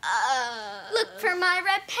 look for my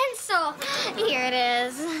red pencil. Here it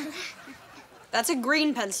is. That's a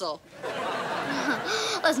green pencil.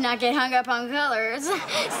 Let's not get hung up on colors.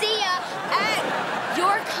 See ya. Hey,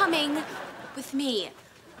 you're coming with me.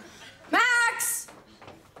 Max!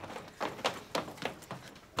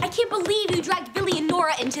 I can't believe you dragged Billy and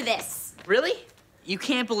Nora into this. Really? You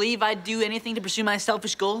can't believe I'd do anything to pursue my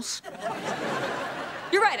selfish goals?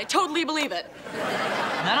 You're right, I totally believe it.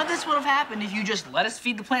 None of this would have happened if you just let us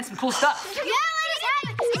feed the plants some cool stuff. Yeah,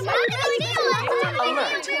 it's not a big deal.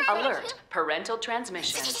 Alert, alert, parental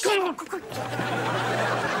transmission.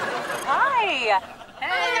 Hi.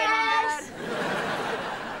 Hey, Dad.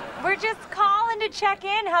 We're just calling to check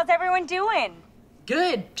in. How's everyone doing?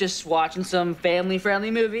 Good. Just watching some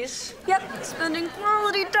family-friendly movies. Yep, spending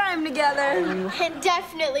quality time together. And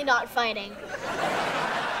definitely not fighting.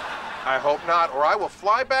 I hope not, or I will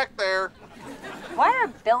fly back there. Why are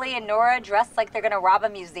Billy and Nora dressed like they're gonna rob a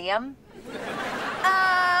museum?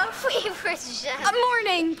 We were just...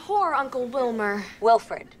 Morning, poor Uncle Wilmer.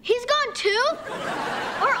 Wilfred. He's gone too?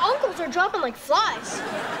 Our uncles are dropping like flies.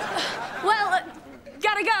 Well,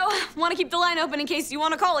 gotta go. Want to keep the line open in case you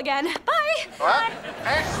want to call again. Bye. What?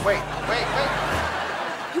 Hey, wait.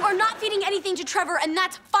 You are not feeding anything to Trevor, and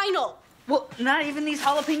that's final. Well, not even these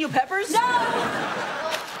jalapeno peppers? No!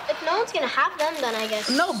 If no one's gonna have them, then I guess.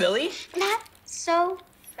 No, Billy. Not so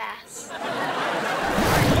fast.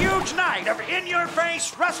 A huge night of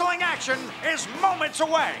in-your-face wrestling action is moments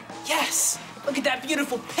away. Yes! Look at that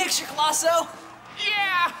beautiful picture, Colosso.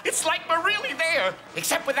 Yeah, it's like we're really there,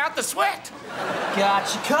 except without the sweat.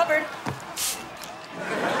 Got you covered.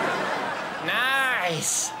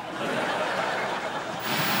 Nice.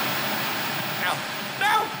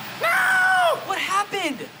 No! What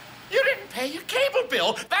happened? You didn't pay your cable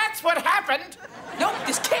bill. That's what happened. Nope,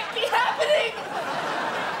 this can't be happening.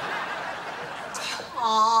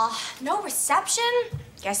 Aw, no reception?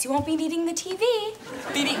 Guess you won't be needing the TV.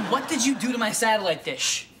 Phoebe, what did you do to my satellite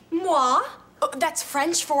dish? Moi? Oh, that's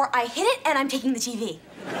French for I hit it and I'm taking the TV.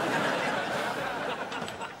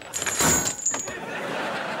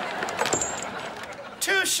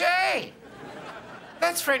 Touché.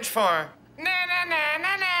 That's French for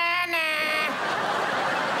na-na-na-na-na-na.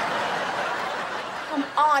 Come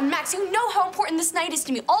on, Max, you know how important this night is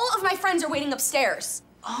to me. All of my friends are waiting upstairs.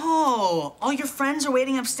 Oh, all your friends are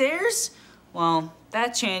waiting upstairs? Well,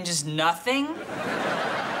 that changes nothing.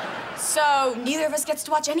 So, neither of us gets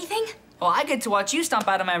to watch anything? Well, I get to watch you stomp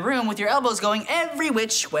out of my room with your elbows going every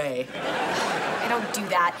which way. I don't do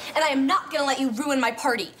that, and I am not gonna let you ruin my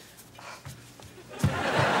party.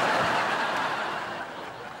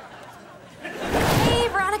 Hey,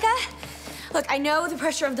 Veronica. Look, I know the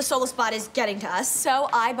pressure of the solo spot is getting to us, so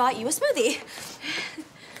I bought you a smoothie.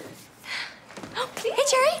 Hey,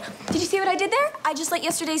 Cherry, did you see what I did there? I just let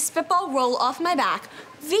yesterday's spitball roll off my back.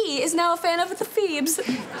 V is now a fan of the Phoebes.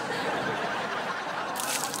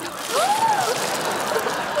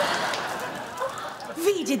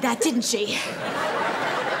 V did that, didn't she?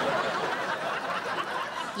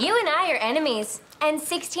 You and I are enemies, and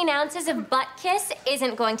 16 ounces of butt kiss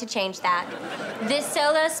isn't going to change that. This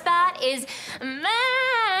solo spot is mine.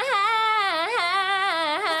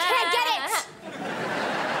 Can I get it?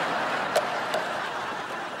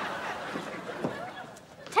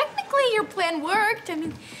 Technically, your plan worked. I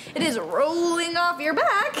mean, it is rolling off your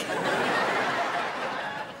back.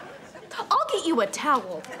 I'll get you a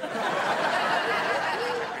towel.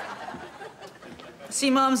 See,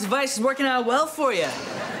 Mom's advice is working out well for you.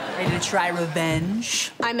 Ready to try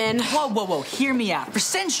revenge? I'm in. Whoa, hear me out. For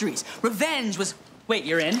centuries, revenge was... Wait,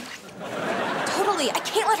 you're in? Totally. I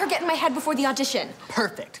can't let her get in my head before the audition.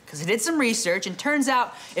 Perfect, because I did some research, and turns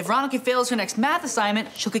out if Veronica fails her next math assignment,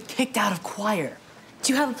 she'll get kicked out of choir.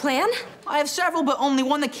 Do you have a plan? I have several, but only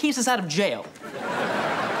one that keeps us out of jail.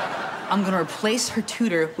 I'm gonna replace her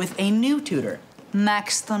tutor with a new tutor,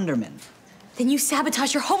 Max Thunderman. Then you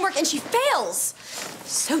sabotage your homework and she fails.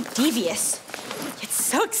 So devious. It's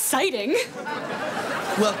so exciting.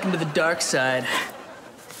 Welcome to the dark side.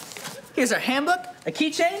 Here's our handbook, a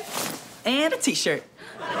keychain, and a t-shirt.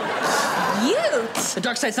 Cute. The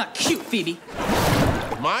dark side's not cute, Phoebe.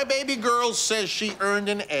 If my baby girl says she earned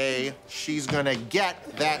an A, she's gonna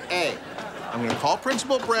get that A. I'm gonna call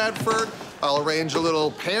Principal Bradford. I'll arrange a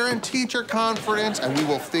little parent-teacher conference, and we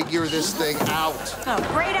will figure this thing out. Oh,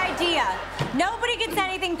 great idea. Nobody gets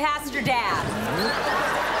anything past your dad.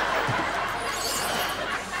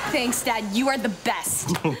 Thanks, Dad. You are the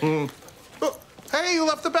best. Oh, hey, you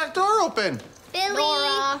left the back door open. Billy.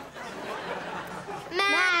 Nora.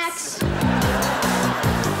 Max.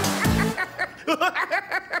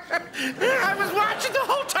 I was watching the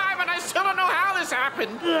whole time, and I still don't know how this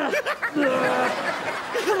happened.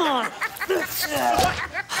 Come on.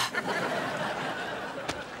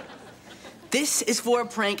 This is for a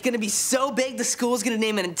prank gonna be so big the school's gonna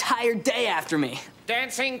name an entire day after me.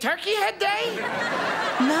 Dancing Turkey Head Day?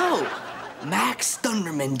 No, Max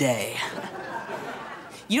Thunderman Day.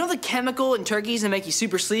 You know the chemical in turkeys that make you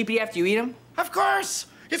super sleepy after you eat them? Of course.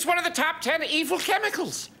 It's one of the top 10 evil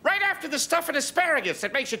chemicals. Right after the stuff in asparagus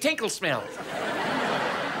that makes your tinkle smell.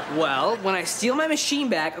 Well, when I steal my machine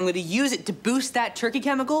back, I'm gonna use it to boost that turkey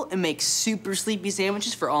chemical and make super sleepy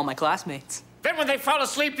sandwiches for all my classmates. Then when they fall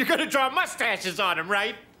asleep, you're gonna draw mustaches on them,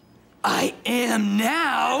 right? I am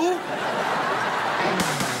now.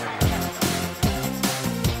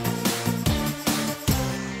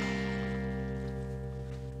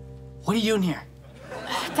 What are you doing here?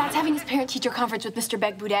 Dad's having his parent-teacher conference with Mr.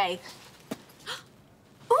 Beck Boudet.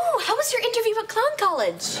 Ooh, how was your interview at Clown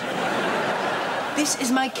College? This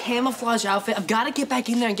is my camouflage outfit. I've got to get back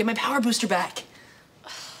in there and get my power booster back.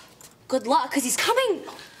 Good luck, because he's coming.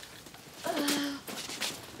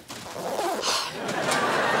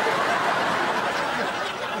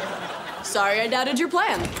 Sorry I doubted your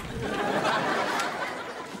plan.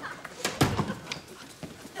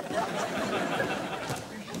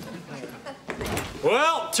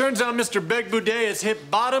 Well, turns out Mr. Beg Boudet has hit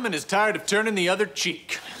bottom and is tired of turning the other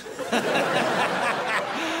cheek.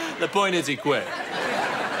 The point is he quit.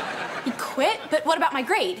 He quit? But what about my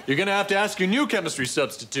grade? You're gonna have to ask your new chemistry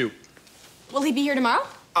substitute. Will he be here tomorrow?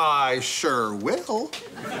 I sure will.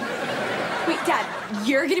 Wait, Dad,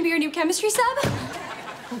 you're gonna be your new chemistry sub?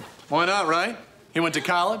 Why not, right? He went to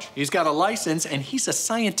college, he's got a license, and he's a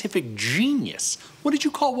scientific genius. What did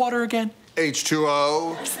you call water again?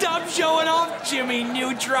 H2O. Stop showing off, Jimmy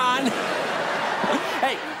Neutron.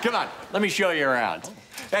 Hey, come on, let me show you around.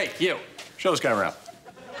 Hey, you, show this guy around.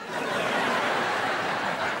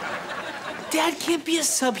 Dad can't be a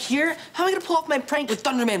sub here. How am I gonna pull off my prank with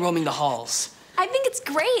Thunderman roaming the halls? I think it's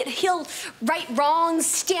great. He'll right wrongs,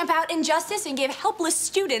 stamp out injustice, and give helpless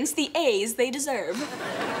students the A's they deserve.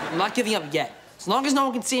 I'm not giving up yet. As long as no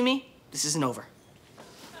one can see me, this isn't over.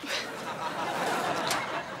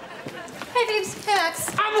 Hey, Phoebes. Hey, Max.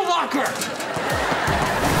 I'm a locker!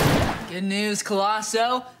 Good news,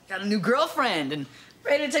 Colosso. Got a new girlfriend and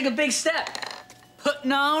ready to take a big step.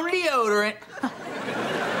 Putting on deodorant.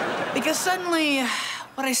 Because suddenly,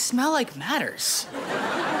 what I smell like matters.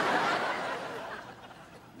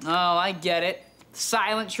 Oh, I get it.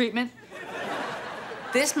 Silent treatment.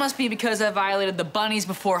 This must be because I violated the bunnies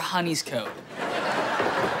before honeys code.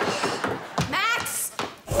 Max!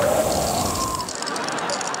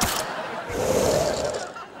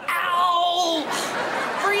 Ow!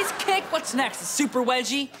 Freeze kick. What's next? A super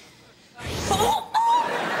wedgie? Oh!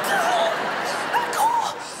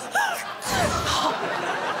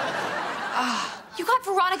 You got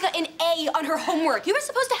Veronica an A on her homework. You were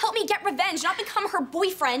supposed to help me get revenge, not become her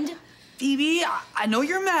boyfriend. Phoebe, I know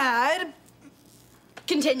you're mad.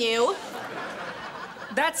 Continue.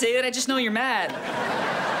 That's it. I just know you're mad.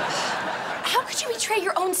 How could you betray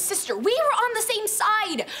your own sister? We were on the same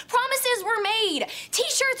side. Promises were made.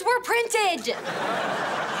 T-shirts were printed.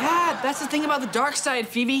 Yeah, that's the thing about the dark side,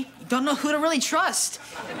 Phoebe. You don't know who to really trust.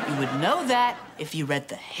 You would know that if you read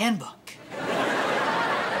the handbook.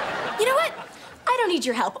 You know what? I don't need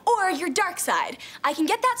your help or your dark side. I can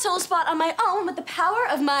get that soul spot on my own with the power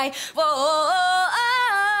of my voice.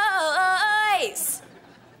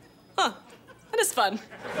 Huh, that is fun.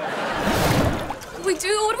 What do we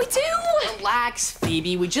do? What do we do? Relax,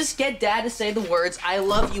 Phoebe. We just get Dad to say the words, I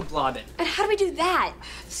love you, Blobbin. And how do we do that?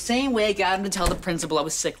 Same way I got him to tell the principal I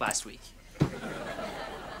was sick last week.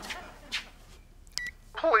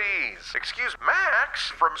 Please, excuse Max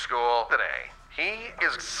from school today. He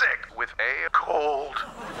is sick with a cold.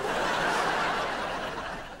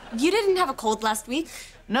 You didn't have a cold last week.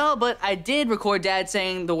 No, but I did record Dad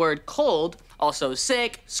saying the word cold, also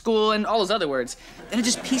sick, school, and all those other words. Then I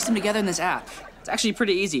just pieced them together in this app. It's actually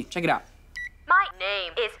pretty easy. Check it out. My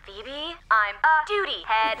name is Phoebe. I'm a duty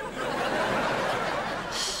head.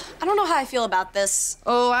 I don't know how I feel about this.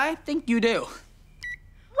 Oh, I think you do.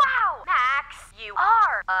 Wow, Max, you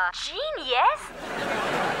are a genius.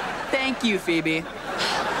 Thank you, Phoebe.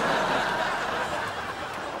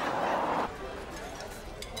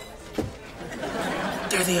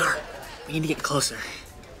 There they are. We need to get closer.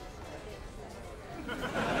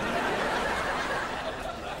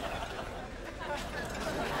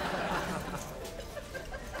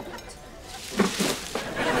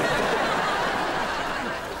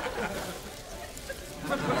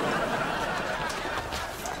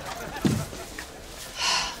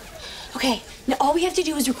 Okay, now all we have to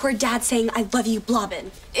do is record Dad saying, I love you,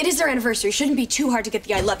 Blobbin. It is their anniversary. Shouldn't be too hard to get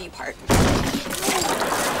the I love you part.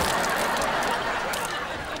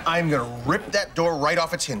 I'm gonna rip that door right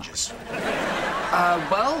off its hinges.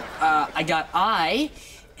 I got I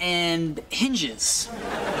and hinges.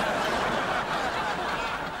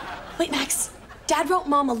 Wait, Max. Dad wrote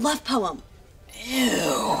Mom a love poem.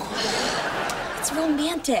 Ew. It's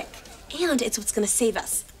romantic. And it's what's gonna save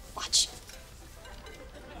us. Watch.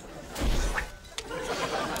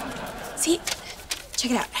 See?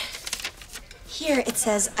 Check it out. Here it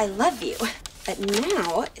says, I love you. But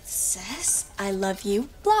now it says, I love you,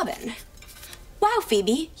 Blobbin. Wow,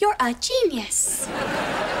 Phoebe, you're a genius.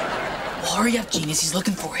 Well, hurry up, genius. He's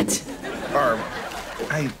looking for it.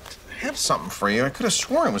 I have something for you. I could have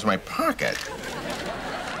sworn it was in my pocket.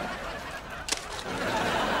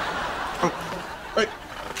 Oh, wait.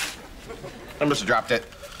 I must have dropped it.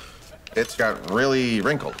 It's got really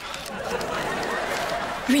wrinkled.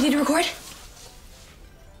 You ready to record?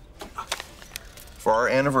 For our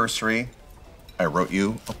anniversary, I wrote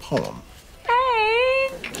you a poem. Hey!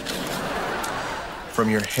 From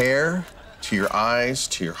your hair to your eyes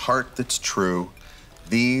to your heart that's true,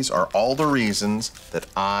 These are all the reasons that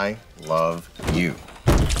I love you.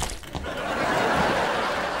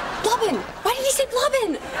 Blobbin! Why did he say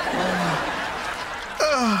Blobbin?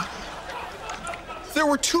 There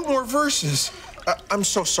were 2 more verses. I'm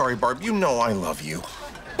so sorry, Barb. You know I love you.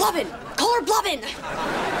 Blobbin! Call her Blobbin!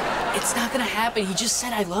 It's not gonna happen. He just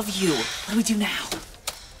said I love you. What do we do now?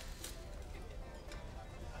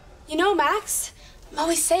 You know, Max, I'm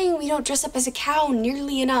always saying we don't dress up as a cow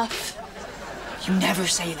nearly enough. You never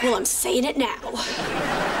say that. Well, I'm saying it now.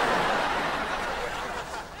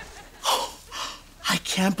 I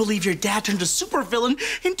can't believe your dad turned a supervillain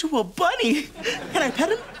into a bunny. Can I pet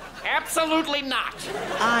him? Absolutely not.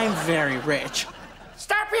 I'm very rich.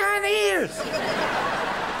 Stop behind the ears.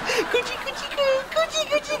 Coochie, coochie, coo, coochie,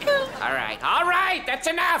 coochie, coo. All right, that's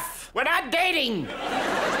enough. We're not dating.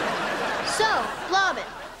 So, Blobbin,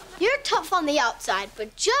 you're tough on the outside,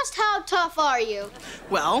 but just how tough are you?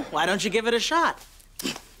 Well, why don't you give it a shot?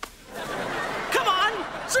 Come on,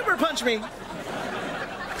 super punch me.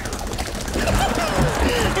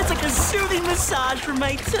 It's like a soothing massage for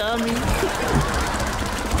my tummy.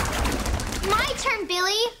 My turn,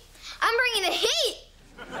 Billy. I'm bringing the heat.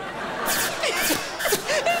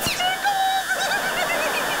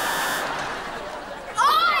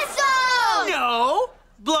 Awesome! No,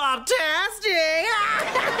 Blobtastic.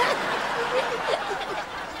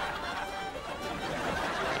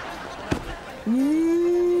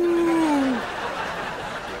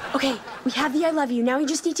 Okay, we have the I love you. Now we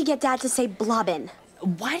just need to get Dad to say Blobbin.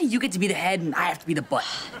 Why do you get to be the head and I have to be the butt?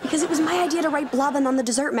 Because it was my idea to write Blobbin on the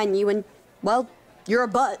dessert menu and, well, you're a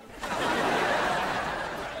butt.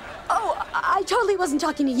 Oh, I totally wasn't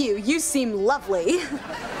talking to you. You seem lovely.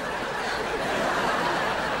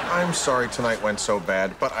 I'm sorry tonight went so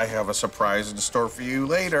bad, but I have a surprise in store for you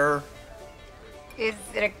later. Is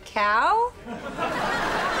it a cow?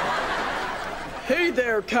 Hey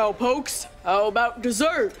there, cowpokes. How about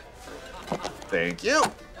dessert? Thank you.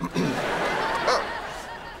 Oh.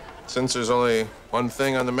 Since there's only one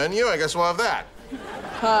thing on the menu, I guess we'll have that.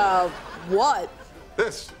 What?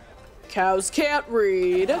 This. Cows can't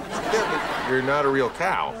read. Yeah, but you're not a real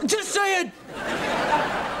cow. Just say it!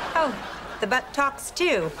 Oh, the butt talks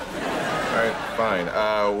too. All right, fine.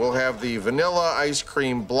 We'll have the vanilla ice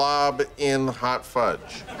cream blob in hot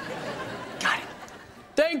fudge. Got it.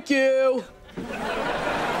 Thank you.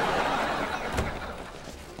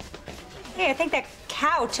 Hey, I think that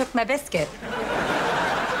cow took my biscuit.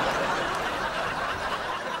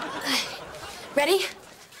 Ready?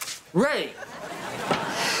 Ready.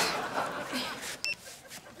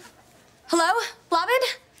 Hello, Blobbin?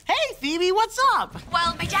 Hey, Phoebe, what's up?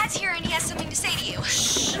 Well, my dad's here and he has something to say to you.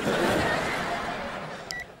 Shh.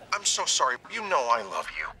 I'm so sorry. You know I love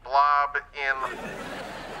you. Blob in.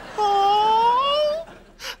 Oh,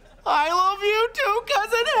 I love you too,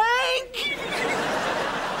 Cousin Hank.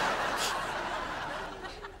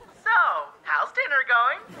 So, how's dinner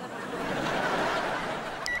going?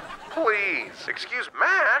 Please excuse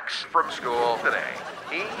Max from school today.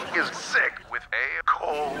 He is sick with a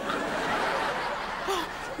cold.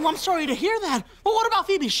 Well, I'm sorry to hear that. Well, what about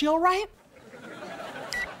Phoebe? Is she all right?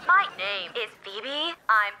 My name is Phoebe.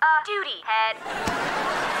 I'm a duty head.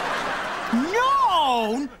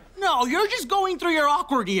 No, you're just going through your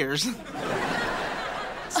awkward years.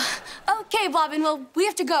 Okay, Blobbin, well, we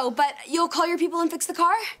have to go, but you'll call your people and fix the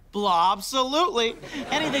car? Absolutely.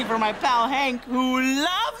 Anything for my pal Hank, who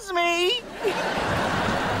loves me.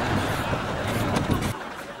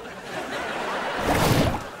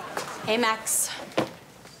 Hey, Max.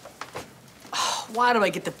 Why do I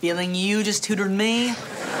get the feeling you just tutored me?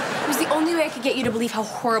 It was the only way I could get you to believe how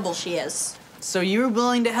horrible she is. So you were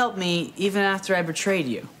willing to help me even after I betrayed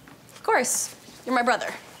you? Of course. You're my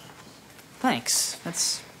brother. Thanks.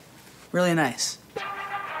 That's really nice.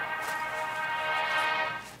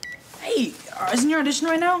 Hey, isn't your audition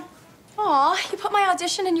right now? Aw, you put my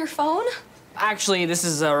audition in your phone? Actually, this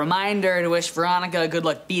is a reminder to wish Veronica good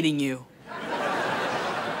luck beating you.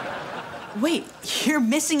 Wait, you're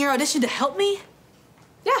missing your audition to help me?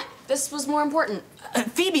 Yeah, this was more important.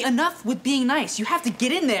 Phoebe, enough with being nice. You have to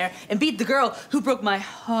get in there and beat the girl who broke my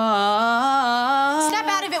heart. Snap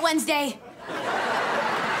out of it, Wednesday.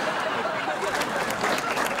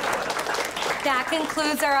 That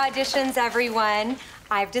concludes our auditions, everyone.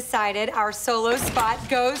 I've decided our solo spot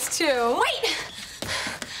goes to... Wait!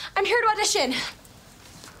 I'm here to audition.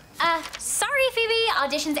 Sorry, Phoebe.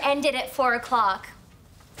 Auditions ended at 4 o'clock.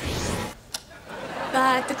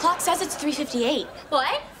 But the clock says it's 3:58.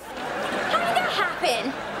 What? How did that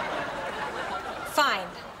happen? Fine.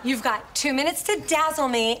 You've got 2 minutes to dazzle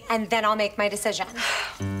me, and then I'll make my decision.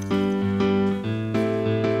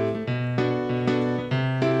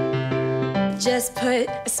 Just put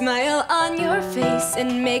a smile on your face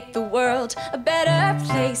and make the world a better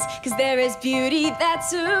place. Cause there is beauty that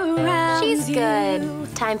surrounds you. She's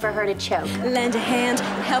good. Time for her to choke. Lend a hand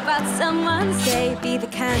and help out someone's day. Be the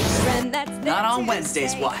kind of friend that's there Not on to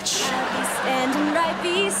Wednesday's stay. watch. I'll be standing right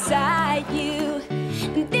beside you.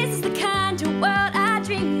 And this is the kind of world I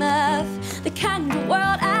dream of. The kind of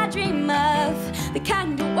world I dream of. The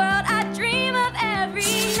kind of world I dream of every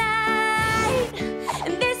night.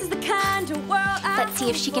 And this is the kind of world I Let's see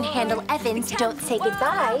if she can handle Evan's Don't Say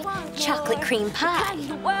Goodbye chocolate cream pie.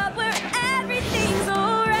 The world where everything's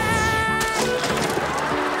alright.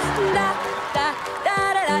 Da da da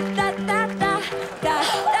da da da da da da.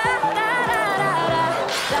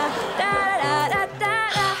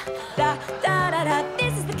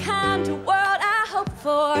 This is the kind of world I hope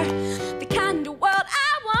for. The kind of world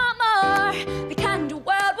I want more. The kind of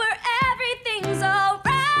world where everything's alright.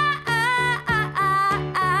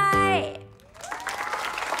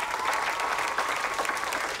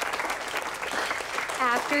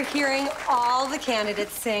 After hearing all the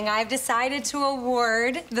candidates sing, I've decided to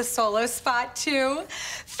award the solo spot to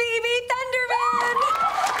Phoebe Thunderman.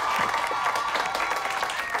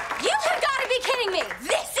 You have got to be kidding me!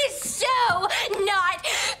 This is so not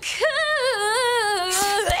cool!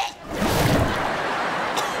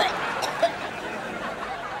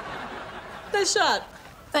 Nice shot.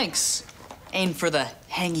 Thanks. Aim for the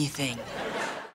hangy thing.